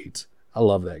 2008. I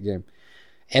love that game.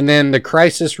 And then the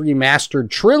Crysis Remastered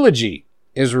Trilogy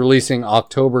is releasing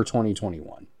October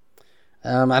 2021.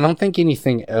 I don't think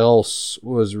anything else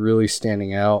was really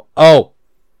standing out. Oh!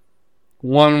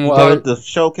 The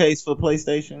showcase for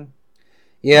PlayStation?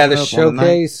 Yeah, the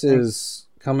showcase is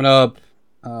coming up.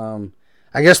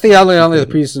 I guess the only other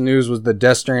piece of news was the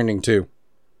Death Stranding 2.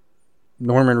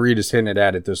 Norman Reedus hinted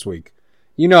at it this week.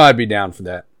 You know I'd be down for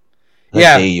that.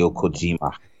 Yeah. Hideo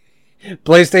Kojima.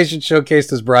 PlayStation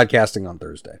Showcase is broadcasting on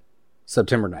Thursday,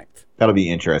 September 9th. That'll be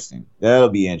interesting.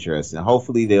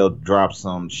 Hopefully they'll drop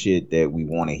some shit that we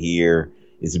want to hear.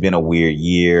 It's been a weird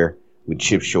year with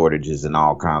chip shortages and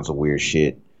all kinds of weird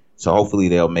shit. So hopefully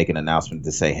they'll make an announcement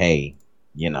to say, hey,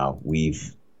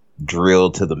 we've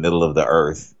drilled to the middle of the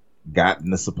earth,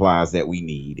 gotten the supplies that we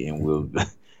need, and we'll,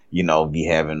 be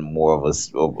having more of a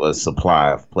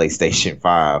supply of PlayStation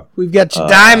 5. We've got your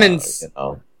diamonds.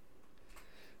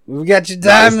 We've got your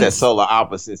diamonds. That Solar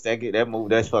Opposites.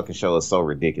 That fucking show is so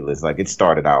ridiculous. Like, it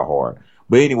started out hard.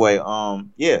 But anyway,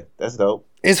 yeah, that's dope.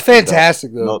 It's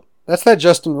fantastic, though. No, that's that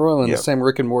Justin Roiland, the same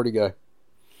Rick and Morty guy.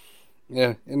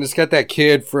 Yeah, and it's got that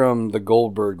kid from the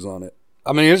Goldbergs on it.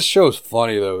 I mean, this show's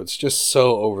funny, though. It's just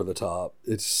so over the top.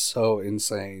 It's so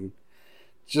insane.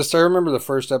 I remember the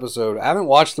first episode. I haven't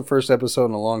watched the first episode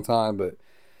in a long time, but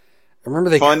I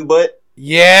remember Fun Butt?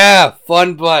 Yeah,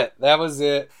 Fun Butt. That was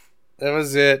it.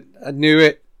 I knew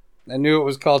it. I knew it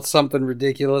was called something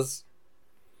ridiculous.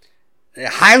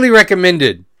 Highly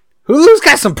recommended. Hulu's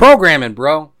got some programming,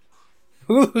 bro.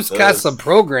 Hulu's got some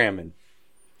programming.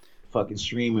 Fucking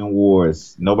streaming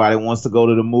wars. Nobody wants to go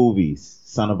to the movies.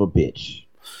 Son of a bitch.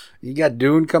 You got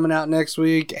Dune coming out next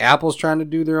week. Apple's trying to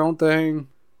do their own thing.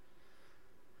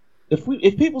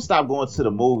 If people stop going to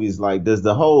the movies, like, does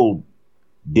the whole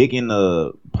dick in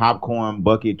the popcorn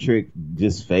bucket trick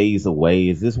just phase away?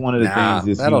 Is this one of the things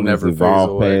this that'll never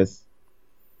evolve past?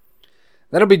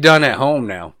 That'll be done at home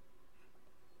now.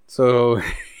 So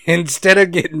instead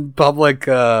of getting public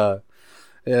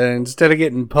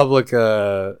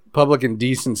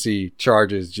indecency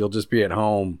charges, you'll just be at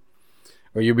home,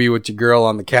 or you'll be with your girl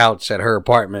on the couch at her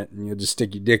apartment, and you'll just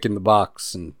stick your dick in the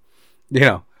box and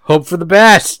hope for the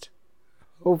best.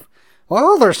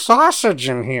 Oh, there's sausage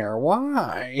in here.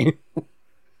 Why?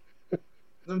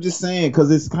 I'm just saying,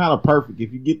 because it's kind of perfect.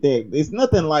 If you get that, it's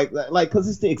nothing like because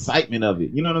it's the excitement of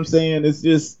it. You know what I'm saying? It's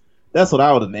just, that's what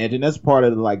I would imagine. That's part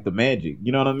of the magic.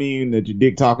 You know what I mean? That your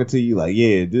dick talking to you, like,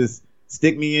 yeah, just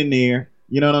stick me in there.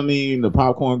 You know what I mean? The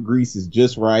popcorn grease is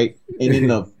just right, and then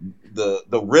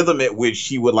the rhythm at which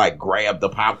she would grab the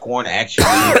popcorn actually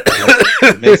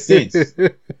makes sense.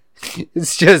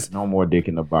 It's just no more dick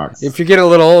in the box. If you get a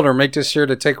little older, make sure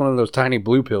to take one of those tiny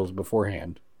blue pills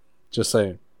beforehand. Just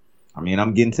saying. I mean,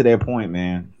 I'm getting to that point,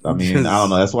 man. I mean, I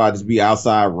don't know. That's why I just be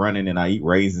outside running and I eat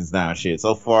raisins now and shit.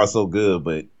 So far, so good.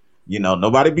 But,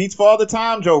 nobody beats Father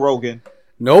Time, Joe Rogan.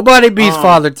 Nobody beats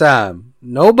Father Time.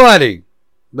 Nobody.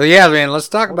 But yeah, man, let's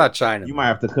talk about China. You might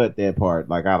have to cut that part.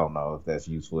 Like, I don't know if that's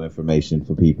useful information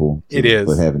for people. It is.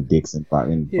 For having dicks in It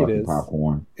fucking is.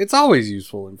 popcorn. It's always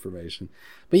useful information.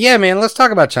 But yeah, man, let's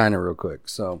talk about China real quick.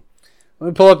 So let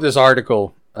me pull up this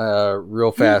article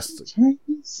real fast Chinese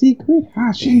secret.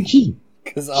 Shang-Chi.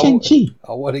 because Shang-Chi.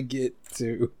 I want to get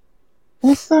to.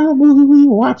 What's our movie we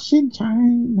watch in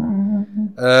China?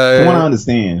 I want to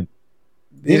understand.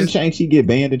 Didn't Shang-Chi get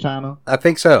banned in China? I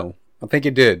think so. I think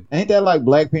it did. Ain't that like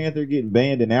Black Panther getting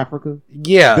banned in Africa?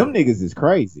 Yeah. Them niggas is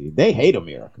crazy. They hate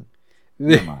America.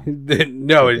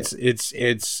 No,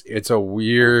 it's a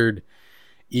weird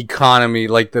economy,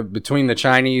 like between the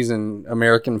Chinese and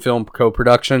American film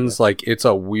co-productions. Like, it's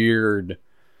a weird.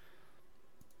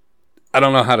 I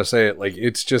don't know how to say it. Like,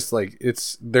 it's just like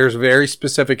there's very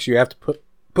specifics you have to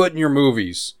put in your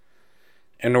movies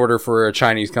in order for a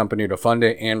Chinese company to fund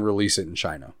it and release it in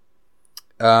China.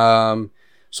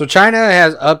 So China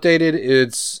has updated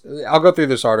its. I'll go through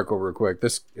this article real quick.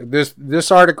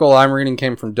 This article I'm reading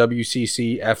came from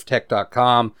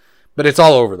WCCFtech.com, but it's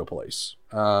all over the place.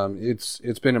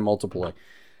 It's been in multiple.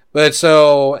 But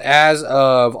so as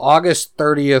of August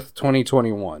 30th,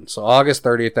 2021, so August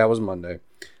 30th, that was Monday,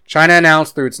 China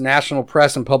announced through its National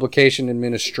Press and Publication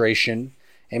Administration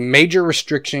a major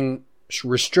restriction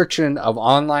of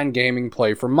online gaming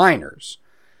play for minors.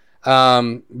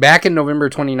 Back in November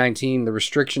 2019, the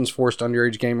restrictions forced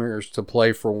underage gamers to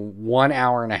play for 1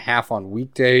 hour and a half on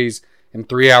weekdays and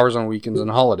 3 hours on weekends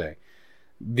and holiday.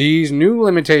 These new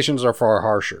limitations are far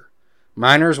harsher.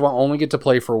 Minors will only get to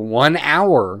play for 1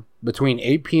 hour between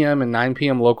 8 p.m. and 9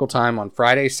 p.m. local time on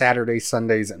Fridays, Saturdays,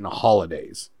 Sundays, and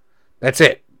holidays. That's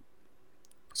it.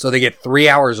 So they get 3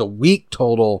 hours a week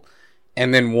total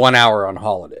and then 1 hour on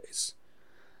holidays.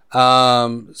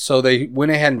 So they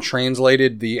went ahead and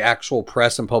translated the actual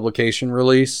press and publication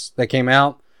release that came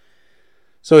out.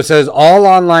 So it says all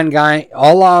online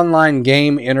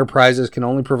game enterprises can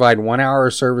only provide 1 hour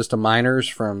of service to minors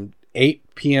from 8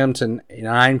 p.m. to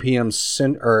 9 p.m.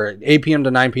 or 8 p.m.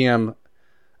 to 9 p.m.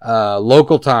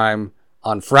 Local time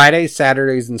on Fridays,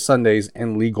 Saturdays, and Sundays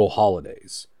and legal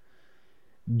holidays.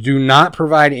 Do not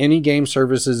provide any game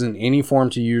services in any form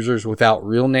to users without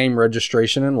real name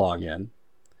registration and login.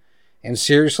 And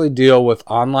seriously deal with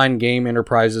online game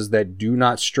enterprises that do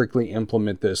not strictly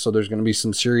implement this. So there's going to be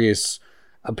some serious,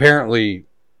 apparently,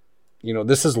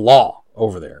 this is law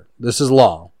over there. This is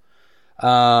law.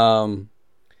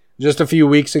 Just a few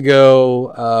weeks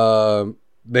ago,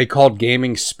 they called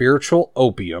gaming spiritual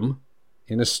opium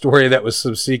in a story that was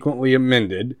subsequently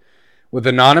amended, with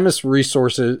anonymous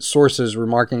sources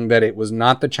remarking that it was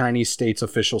not the Chinese state's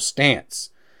official stance.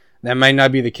 That might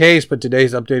not be the case, but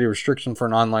today's updated restriction for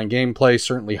an online gameplay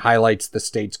certainly highlights the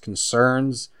state's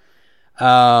concerns.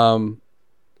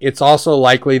 It's also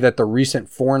likely that the recent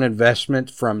foreign investment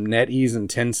from NetEase and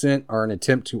Tencent are an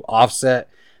attempt to offset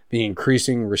the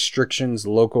increasing restrictions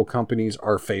local companies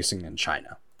are facing in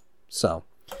China. So,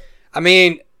 I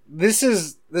mean, this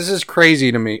is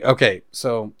crazy to me. Okay,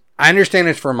 so I understand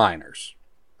it's for minors.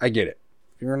 I get it.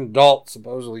 If you're an adult,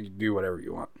 supposedly you do whatever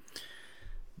you want.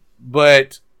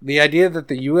 But the idea that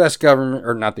the U.S. government,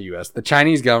 or not the U.S., the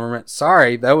Chinese government,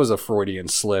 sorry, that was a Freudian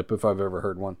slip if I've ever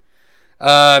heard one.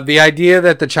 The idea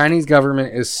that the Chinese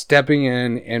government is stepping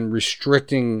in and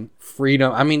restricting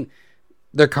freedom. I mean,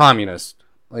 they're communist.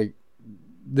 Like,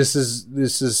 this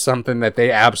is something that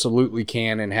they absolutely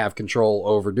can and have control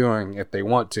over doing if they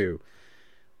want to.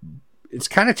 It's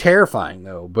kind of terrifying,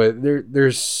 though. But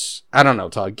there's, I don't know,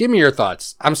 Todd. Give me your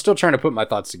thoughts. I'm still trying to put my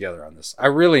thoughts together on this. I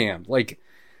really am. Like,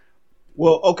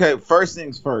 well, okay. First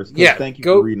things first. Yeah. Thank you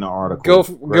for reading the article. Go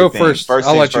first. First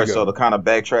I'll things let you first. go. So to kind of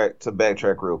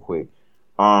backtrack real quick.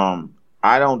 I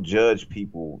don't judge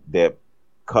people that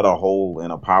cut a hole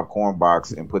in a popcorn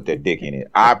box and put their dick in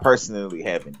it. I personally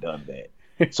haven't done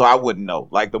that, so I wouldn't know.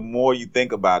 Like, the more you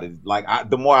think about it, like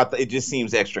the more it just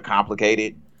seems extra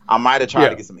complicated. I might have tried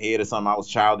to get some head or something. I was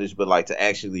childish, but like to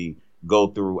actually go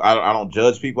through, I don't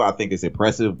judge people. I think it's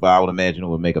impressive, but I would imagine it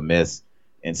would make a mess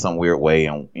in some weird way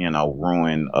and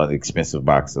ruin an expensive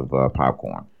box of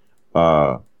popcorn.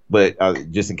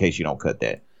 But just in case you don't cut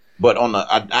that. But on the,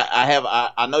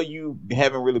 I know you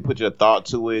haven't really put your thought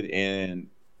to it, and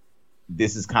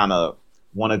this is kind of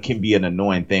can be an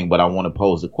annoying thing, but I want to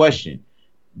pose a question,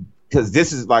 because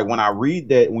this is like when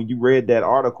you read that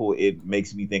article, it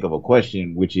makes me think of a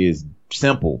question, which is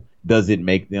simple: does it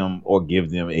make them or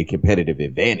give them a competitive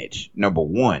advantage? Number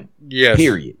one, yes.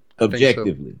 Period. I think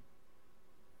Objectively, so.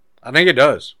 I think it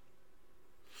does.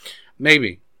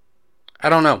 Maybe. I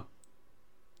don't know.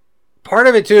 Part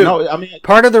of it too. No, I mean,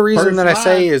 part of the reason that I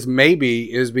say is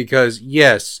maybe is because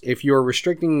yes, if you're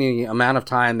restricting the amount of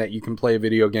time that you can play a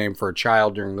video game for a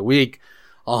child during the week,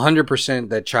 100%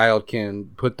 that child can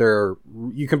put the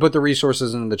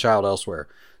resources into the child elsewhere,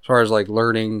 as far as like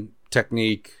learning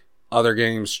technique, other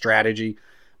games, strategy.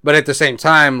 But at the same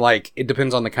time, like, it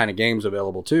depends on the kind of games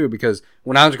available too, because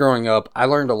when I was growing up, I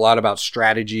learned a lot about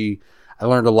strategy. I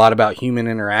learned a lot about human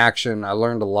interaction. I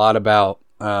learned a lot about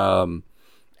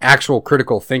actual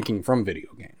critical thinking from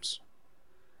video games.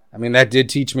 I mean, that did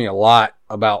teach me a lot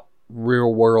about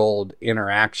real world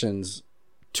interactions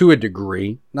to a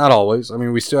degree. Not always. I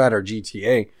mean, we still had our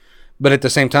GTA, but at the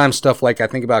same time, stuff like I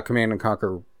think about Command and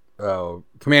Conquer,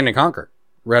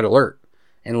 Red Alert,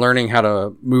 and learning how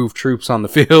to move troops on the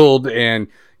field and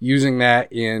using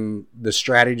that in the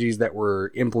strategies that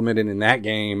were implemented in that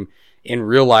game in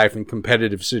real life in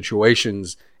competitive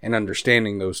situations and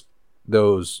understanding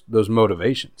those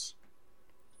motivations.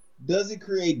 Does it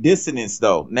create dissonance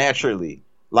though? Naturally,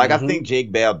 like I think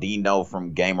Jake Baldino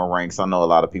from Gamer Ranks. I know a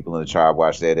lot of people in the tribe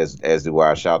watch that, as do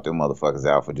I. Shout them motherfuckers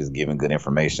out for just giving good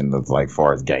information that's like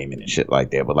far as gaming and shit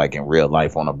like that. But like in real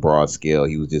life on a broad scale,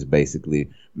 he was just basically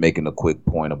making a quick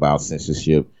point about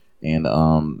censorship and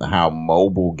how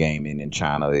mobile gaming in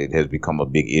China, it has become a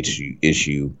big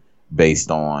issue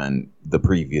based on the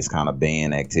previous kind of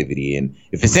ban activity. And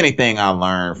if it's anything I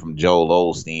learned from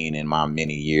Joel Osteen in my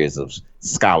many years of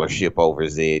scholarship over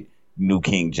at New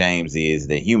King James is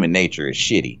that human nature is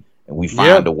shitty, and we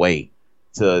find a way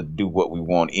to do what we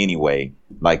want anyway,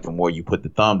 like the more you put the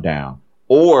thumb down.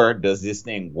 Or does this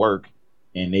thing work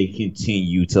and they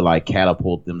continue to like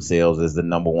catapult themselves as the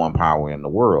number one power in the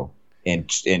world? And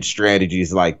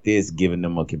strategies like this giving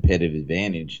them a competitive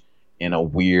advantage in a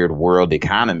weird world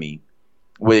economy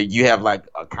where you have like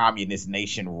a communist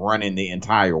nation running the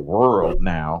entire world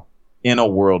now in a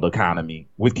world economy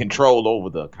with control over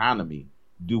the economy.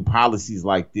 Do policies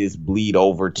like this bleed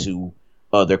over to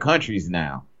other countries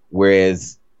now?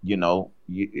 Whereas, you know,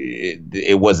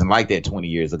 it wasn't like that 20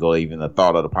 years ago, even the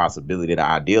thought of the possibility, the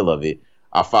ideal of it.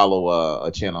 I follow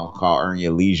a channel called Earn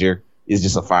Your Leisure. It's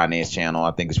just a finance channel.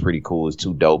 I think it's pretty cool. It's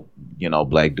two dope, you know,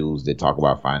 black dudes that talk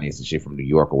about finance and shit from New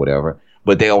York or whatever.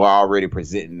 But they were already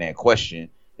presenting that question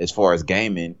as far as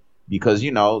gaming because,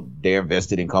 you know, they're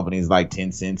invested in companies like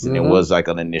Tencent and there was like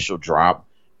an initial drop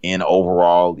in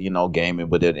overall, you know, gaming,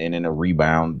 but then a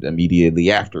rebound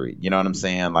immediately after it. You know what I'm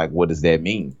saying? Like, what does that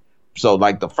mean? So,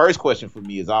 like, the first question for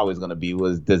me is always going to be,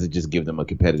 does it just give them a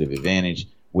competitive advantage?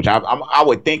 Which I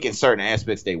would think in certain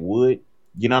aspects they would.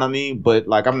 You know what I mean? But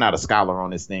like, I'm not a scholar on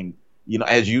this thing. You know,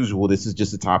 as usual, this is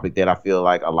just a topic that I feel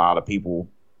like a lot of people,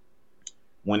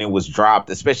 when it was dropped,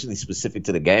 especially specific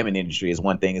to the gaming industry, is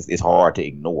one thing it's hard to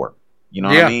ignore. You know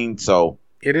what I mean? So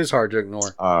it is hard to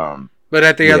ignore. But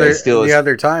at the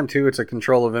other time too, it's a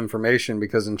control of information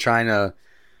because in China,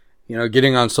 you know,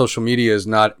 getting on social media is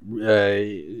not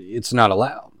it's not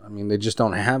allowed. I mean, they just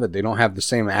don't have it. They don't have the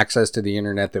same access to the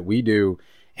internet that we do.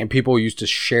 And people used to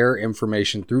share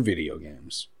information through video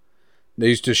games. They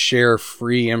used to share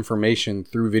free information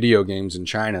through video games in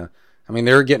China. I mean,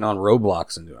 they were getting on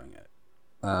Roblox and doing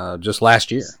it just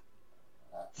last year.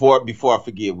 Before I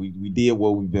forget, we did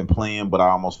what we've been playing, but I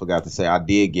almost forgot to say I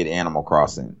did get Animal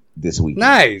Crossing this week.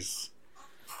 Nice.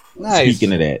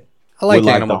 Speaking of that, I like with,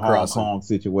 Animal the Crossing. Hong Kong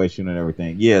situation and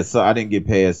everything. Yeah, so I didn't get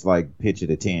past like pitch of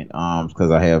the tent because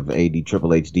I have AD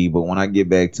Triple HD. But when I get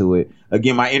back to it,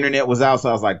 again, my internet was out, so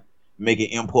I was like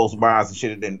making impulse buys and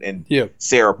shit. And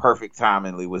Sarah perfect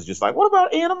timingly was just like, "What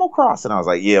about Animal Crossing?" I was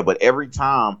like, "Yeah," but every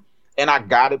time, and I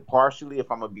got it partially.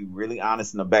 If I'm gonna be really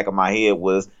honest, in the back of my head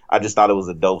was I just thought it was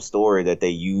a dope story that they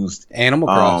used Animal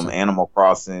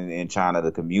Crossing in China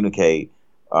to communicate.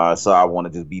 So I want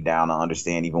to just be down to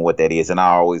understand even what that is. And I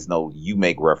always know you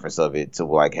make reference of it to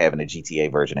like having a GTA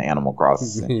version of Animal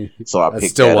Crossing. So I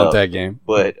still want that game.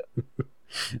 But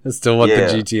I still want the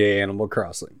GTA Animal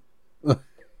Crossing.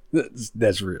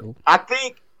 That's real. I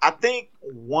think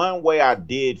one way I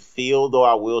did feel, though,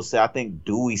 I will say, I think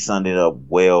Dewey summed it up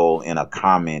well in a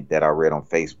comment that I read on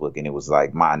Facebook. And it was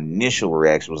like, my initial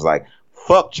reaction was like,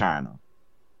 fuck China.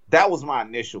 That was my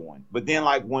initial one. But then,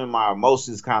 like, when my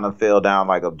emotions kind of fell down,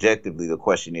 like, objectively, the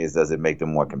question is, does it make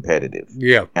them more competitive?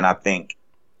 Yeah. And I think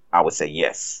I would say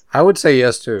yes. I would say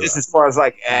yes, too. Just as far as,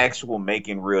 like, actual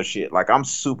making real shit. Like, I'm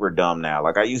super dumb now.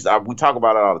 Like, we talk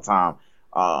about it all the time.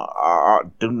 I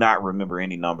do not remember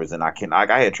any numbers. And I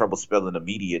had trouble spelling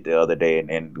immediate the other day.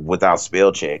 And without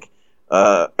spell check,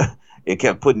 it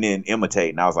kept putting in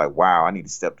imitate. And I was like, wow, I need to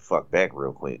step the fuck back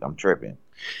real quick. I'm tripping.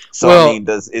 So, I mean,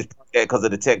 it's because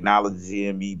of the technology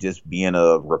and me just being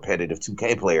a repetitive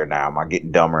 2K player now? Am I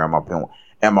getting dumber? Am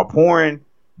I pouring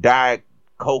Diet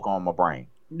Coke on my brain.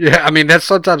 Yeah, I mean, that's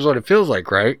sometimes what it feels like,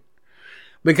 right?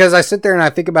 Because I sit there and I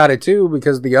think about it too,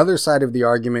 because the other side of the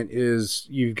argument is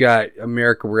you've got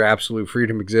America where absolute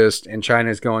freedom exists, and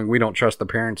China's going, we don't trust the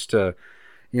parents to,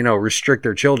 restrict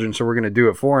their children, so we're going to do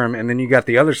it for them. And then you got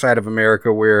the other side of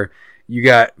America where you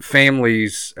got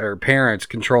families or parents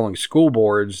controlling school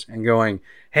boards and going,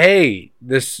 hey,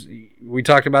 we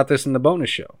talked about this in the bonus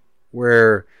show,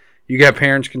 where you got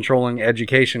parents controlling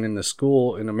education in the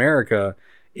school in America.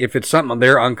 If it's something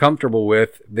they're uncomfortable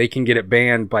with, they can get it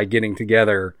banned by getting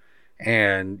together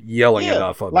and yelling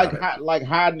enough about it. Like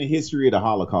hiding the history of the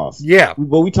Holocaust. Yeah.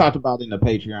 But we talked about it in the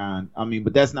Patreon. I mean,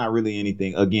 but that's not really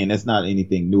anything. Again, that's not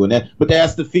anything new. But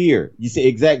that's the fear. You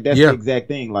see, that's the exact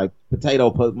thing. Like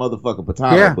motherfucker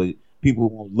potato, but people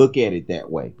won't look at it that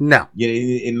way. No.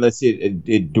 Yeah, unless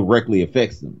it directly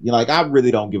affects them. Like, I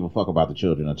really don't give a fuck about the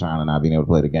children of China not being able to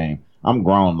play the game. I'm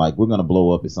grown. Like, we're gonna blow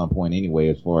up at some point anyway.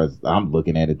 As far as I'm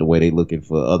looking at it, the way they looking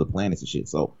for other planets and shit.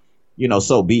 So,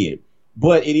 so be it.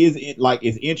 But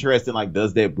it's interesting. Like,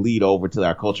 does that bleed over to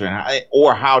our culture,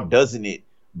 or how doesn't it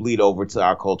bleed over to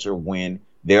our culture when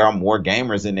there are more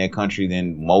gamers in that country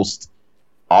than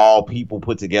all people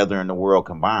put together in the world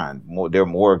combined? There are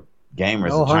more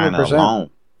gamers in China 100%. alone.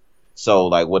 So,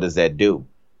 like, what does that do?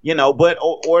 But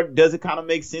or does it kind of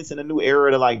make sense in a new era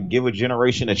to like give a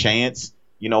generation a chance?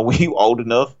 When you old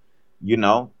enough, you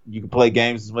can play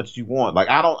games as much as you want. Like,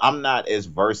 I'm not as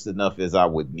versed enough as I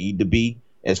would need to be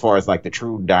as far as like the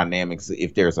true dynamics,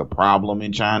 if there's a problem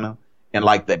in China and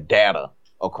like the data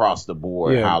across the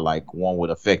board, how like one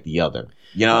would affect the other.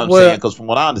 You know what I'm saying? Because from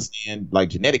what I understand, like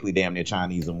genetically, damn near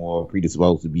Chinese are more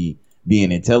predisposed to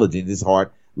being intelligent. It's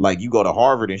hard. Like, you go to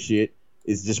Harvard and shit,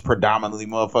 it's just predominantly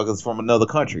motherfuckers from another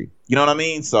country. You know what I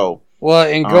mean? So. Well,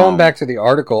 and going back to the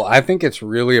article, I think it's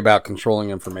really about controlling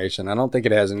information. I don't think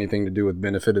it has anything to do with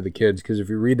benefit of the kids, because if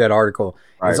you read that article,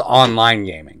 it's online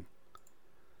gaming.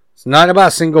 It's not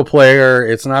about single player.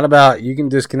 It's not about you can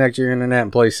disconnect your internet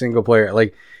and play single player.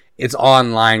 Like, it's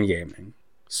online gaming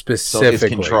specifically. So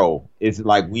it's control. It's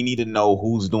like we need to know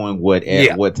who's doing what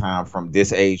at what time from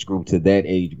this age group to that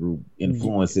age group,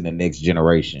 influencing the next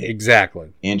generation. Exactly.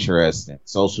 Interesting.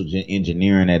 Social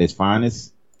engineering at its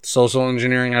finest. Social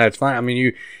engineering at its finest. I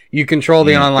mean, you control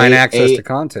the online access to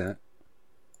content.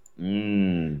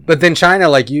 But then China,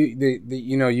 like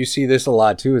you see this a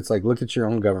lot too. It's like, look at your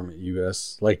own government,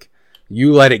 U.S. Like,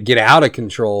 you let it get out of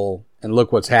control, and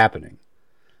look what's happening.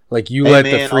 Like, you let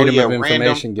the freedom of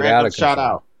information get out of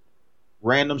control.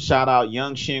 Random shout out,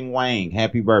 Young Shin Wang.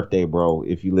 Happy birthday, bro!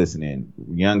 If you listening,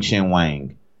 Young Shin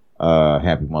Wang,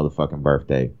 happy motherfucking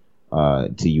birthday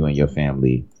to you and your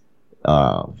family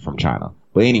from China.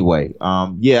 But anyway,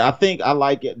 I think I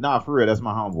like it. Nah, for real, that's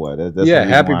my homeboy. That's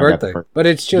happy birthday. But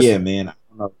it's just, man, I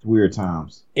don't know, it's weird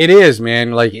times. It is,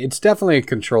 man. Like, it's definitely a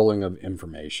controlling of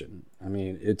information. I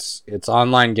mean, it's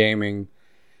online gaming.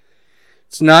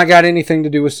 It's not got anything to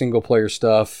do with single player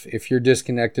stuff if you're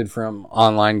disconnected from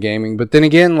online gaming. But then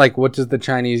again, like, what does the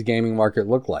Chinese gaming market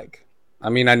look like? I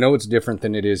mean, I know it's different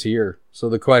than it is here. So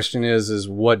the question is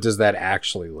what does that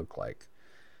actually look like?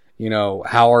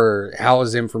 How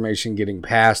is information getting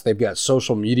passed? They've got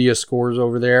social media scores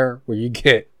over there where you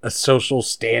get a social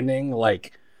standing.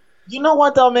 Like, you know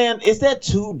what though, man? Is that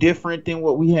too different than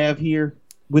what we have here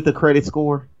with the credit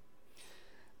score?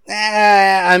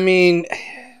 I mean,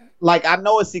 like, I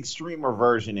know it's extremer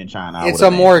version in China. It's a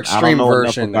more extreme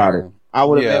version there. I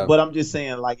would have, but I'm just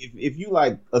saying, like, if you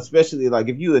like, especially like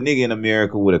if you a nigga in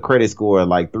America with a credit score of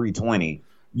like 320.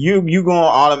 You gonna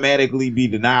automatically be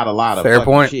denied a lot of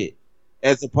fucking shit,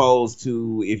 as opposed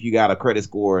to if you got a credit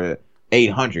score of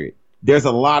 800. There's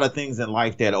a lot of things in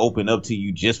life that open up to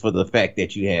you just for the fact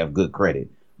that you have good credit.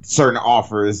 Certain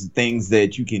offers, things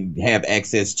that you can have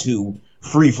access to,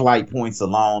 free flight points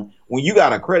alone. When you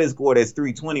got a credit score that's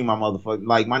 320, my motherfucker,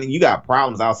 like, you got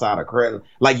problems outside of credit.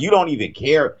 Like, you don't even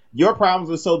care. Your problems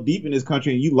are so deep in this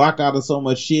country, and you locked out of so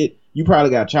much shit. You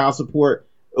probably got child support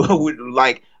with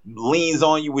like liens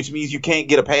on you, which means you can't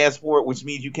get a passport, which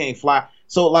means you can't fly.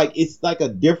 So, like, it's like a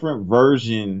different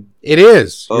version. It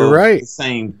is. You're right. The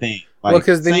same thing. Like, well,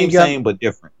 because then same but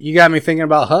different. You got me thinking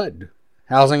about HUD,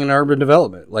 Housing and Urban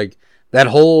Development. Like,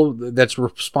 that's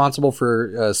responsible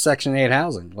for Section 8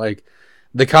 housing. Like,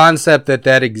 the concept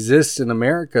that exists in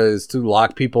America is to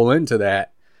lock people into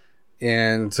that,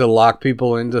 and to lock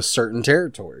people into certain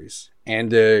territories, and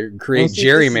to create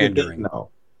gerrymandering.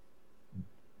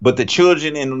 But the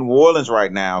children in New Orleans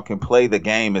right now can play the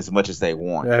game as much as they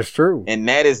want. That's true. And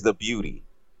that is the beauty.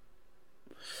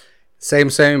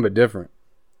 Same, but different.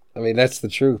 I mean, that's the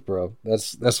truth, bro.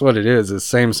 That's what it is. It's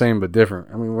same, but different.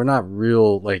 I mean, we're not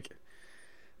real, like,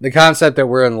 the concept that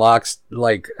we're not in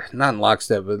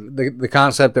lockstep, but the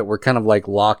concept that we're kind of like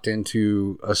locked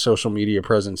into a social media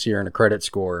presence here and a credit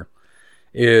score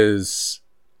is,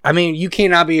 I mean, you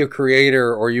cannot be a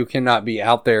creator or you cannot be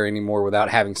out there anymore without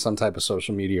having some type of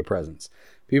social media presence.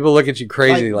 People look at you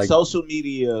crazy. Like social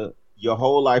media, your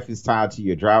whole life is tied to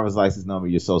your driver's license number,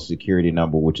 your social security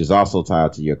number, which is also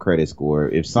tied to your credit score.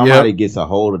 If somebody gets a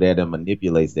hold of that and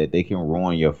manipulates that, they can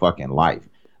ruin your fucking life.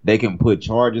 They can put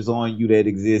charges on you that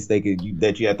exist.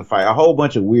 That you have to fight a whole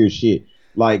bunch of weird shit.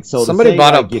 Like, so somebody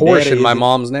bought a Porsche in my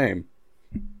mom's name.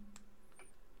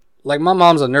 Like, my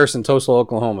mom's a nurse in Tulsa,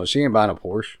 Oklahoma. She ain't buying a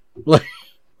Porsche. Like,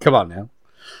 come on now.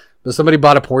 But somebody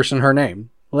bought a Porsche in her name.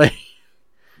 Like,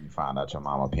 you find out your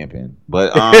mama pimping,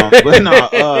 but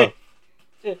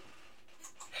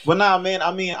no, man.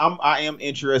 I mean, I am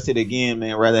interested again,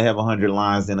 man. Rather have 100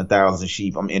 lions than 1,000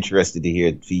 sheep. I'm interested to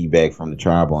hear feedback from the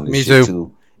tribe on this shit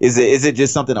too. Is it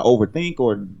just something to overthink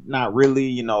or not really?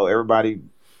 You know, everybody.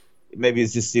 Maybe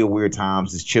it's just still weird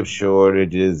times. It's chip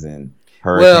shortages and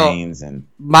hurricanes and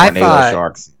tornado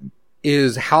sharks.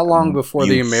 Is how long before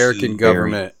the American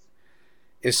government,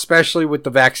 especially with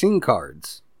the vaccine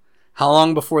cards, how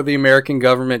long before the American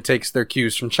government takes their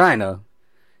cues from China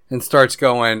and starts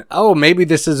going, oh, maybe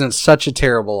this isn't such a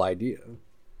terrible idea?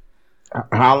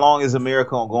 How long is America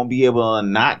going to be able to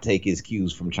not take its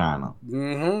cues from China?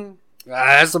 Mm-hmm.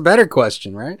 That's a better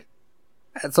question, right?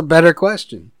 That's a better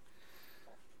question.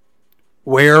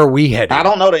 Where are we headed? I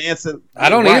don't know the answer. I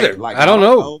don't either. Like, I don't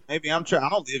know. Maybe I'm trying. I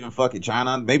don't live in fucking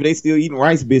China. Maybe they still eating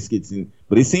rice biscuits,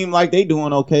 but it seemed like they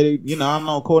doing okay. I don't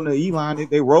know. According to Elon,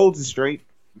 they roads is straight.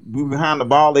 We behind the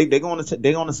ball. They going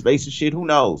to space and shit. Who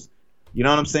knows? You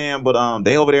know what I'm saying? But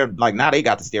they over there like now they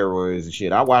got the steroids and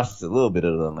shit. I watched a little bit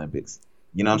of the Olympics.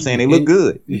 You know what I'm saying? They look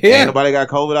good. Yeah. Ain't nobody got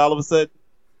COVID all of a sudden.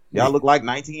 Y'all look like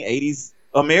 1980s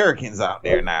Americans out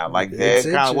there now. Like that's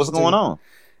kind of what's going on.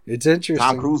 It's interesting.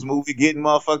 Tom Cruise movie getting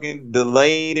motherfucking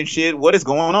delayed and shit. What is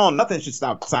going on? Nothing should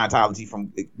stop Scientology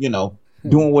from,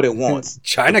 doing what it wants.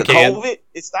 China can. COVID,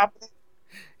 it's stopping it.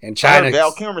 And China.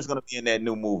 Val Kilmer's going to be in that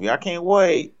new movie. I can't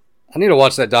wait. I need to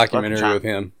watch that documentary with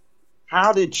him.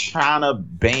 How did China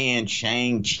ban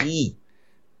Shang-Chi?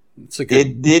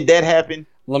 Did that happen?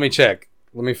 Let me check.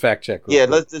 Let me fact check. Yeah,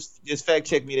 let's just fact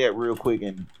check me that real quick.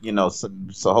 And,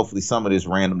 so hopefully some of this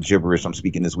random gibberish I'm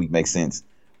speaking this week makes sense.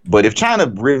 But if China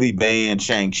really banned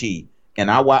Shang-Chi,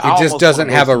 it just doesn't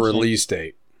have a release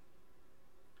date.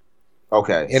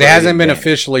 Okay. It hasn't been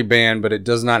officially banned, but it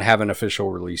does not have an official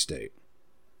release date.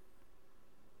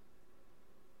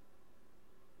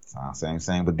 Sounds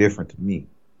same, but different to me.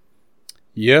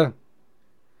 Yeah.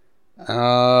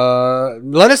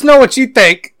 Let us know what you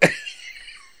think.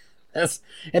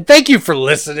 And thank you for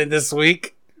listening this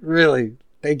week. Really.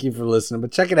 Thank you for listening,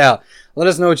 but check it out. Let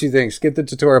us know what you think.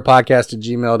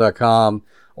 skipthetutorialpodcast@gmail.com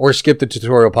or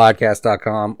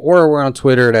skipthetutorialpodcast.com, or we're on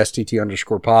Twitter at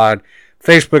STT_pod,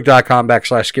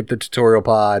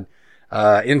 Facebook.com/skipthetutorialpod,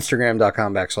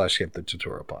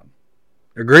 Instagram.com/skipthetutorialpod.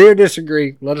 Agree or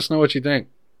disagree? Let us know what you think.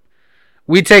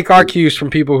 We take our cues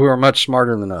from people who are much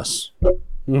smarter than us.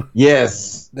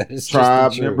 Yes. That is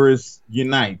Tribe members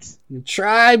unite.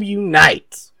 Tribe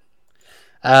unite.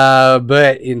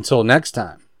 But until next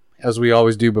time, as we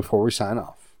always do before we sign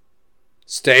off,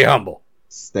 stay humble.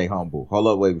 Stay humble. Hold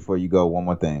up, wait, before you go, one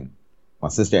more thing. My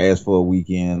sister asked for a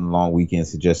long weekend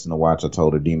suggestion to watch. I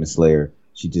told her Demon Slayer.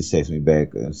 She just texted me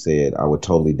back and said, I would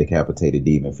totally decapitate a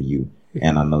demon for you.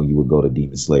 And I know you would go to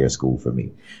Demon Slayer school for me.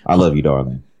 I love you,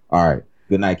 darling. All right.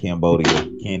 Good night, Cambodia.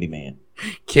 Candyman.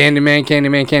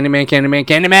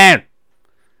 Candyman.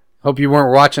 Hope you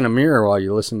weren't watching a mirror while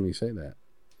you listened to me say that.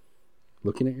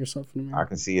 Looking at yourself in the mirror? I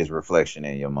can see his reflection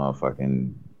in your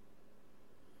motherfucking...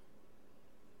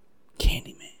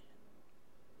 Candyman.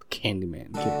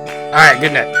 All right,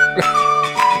 good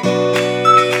night.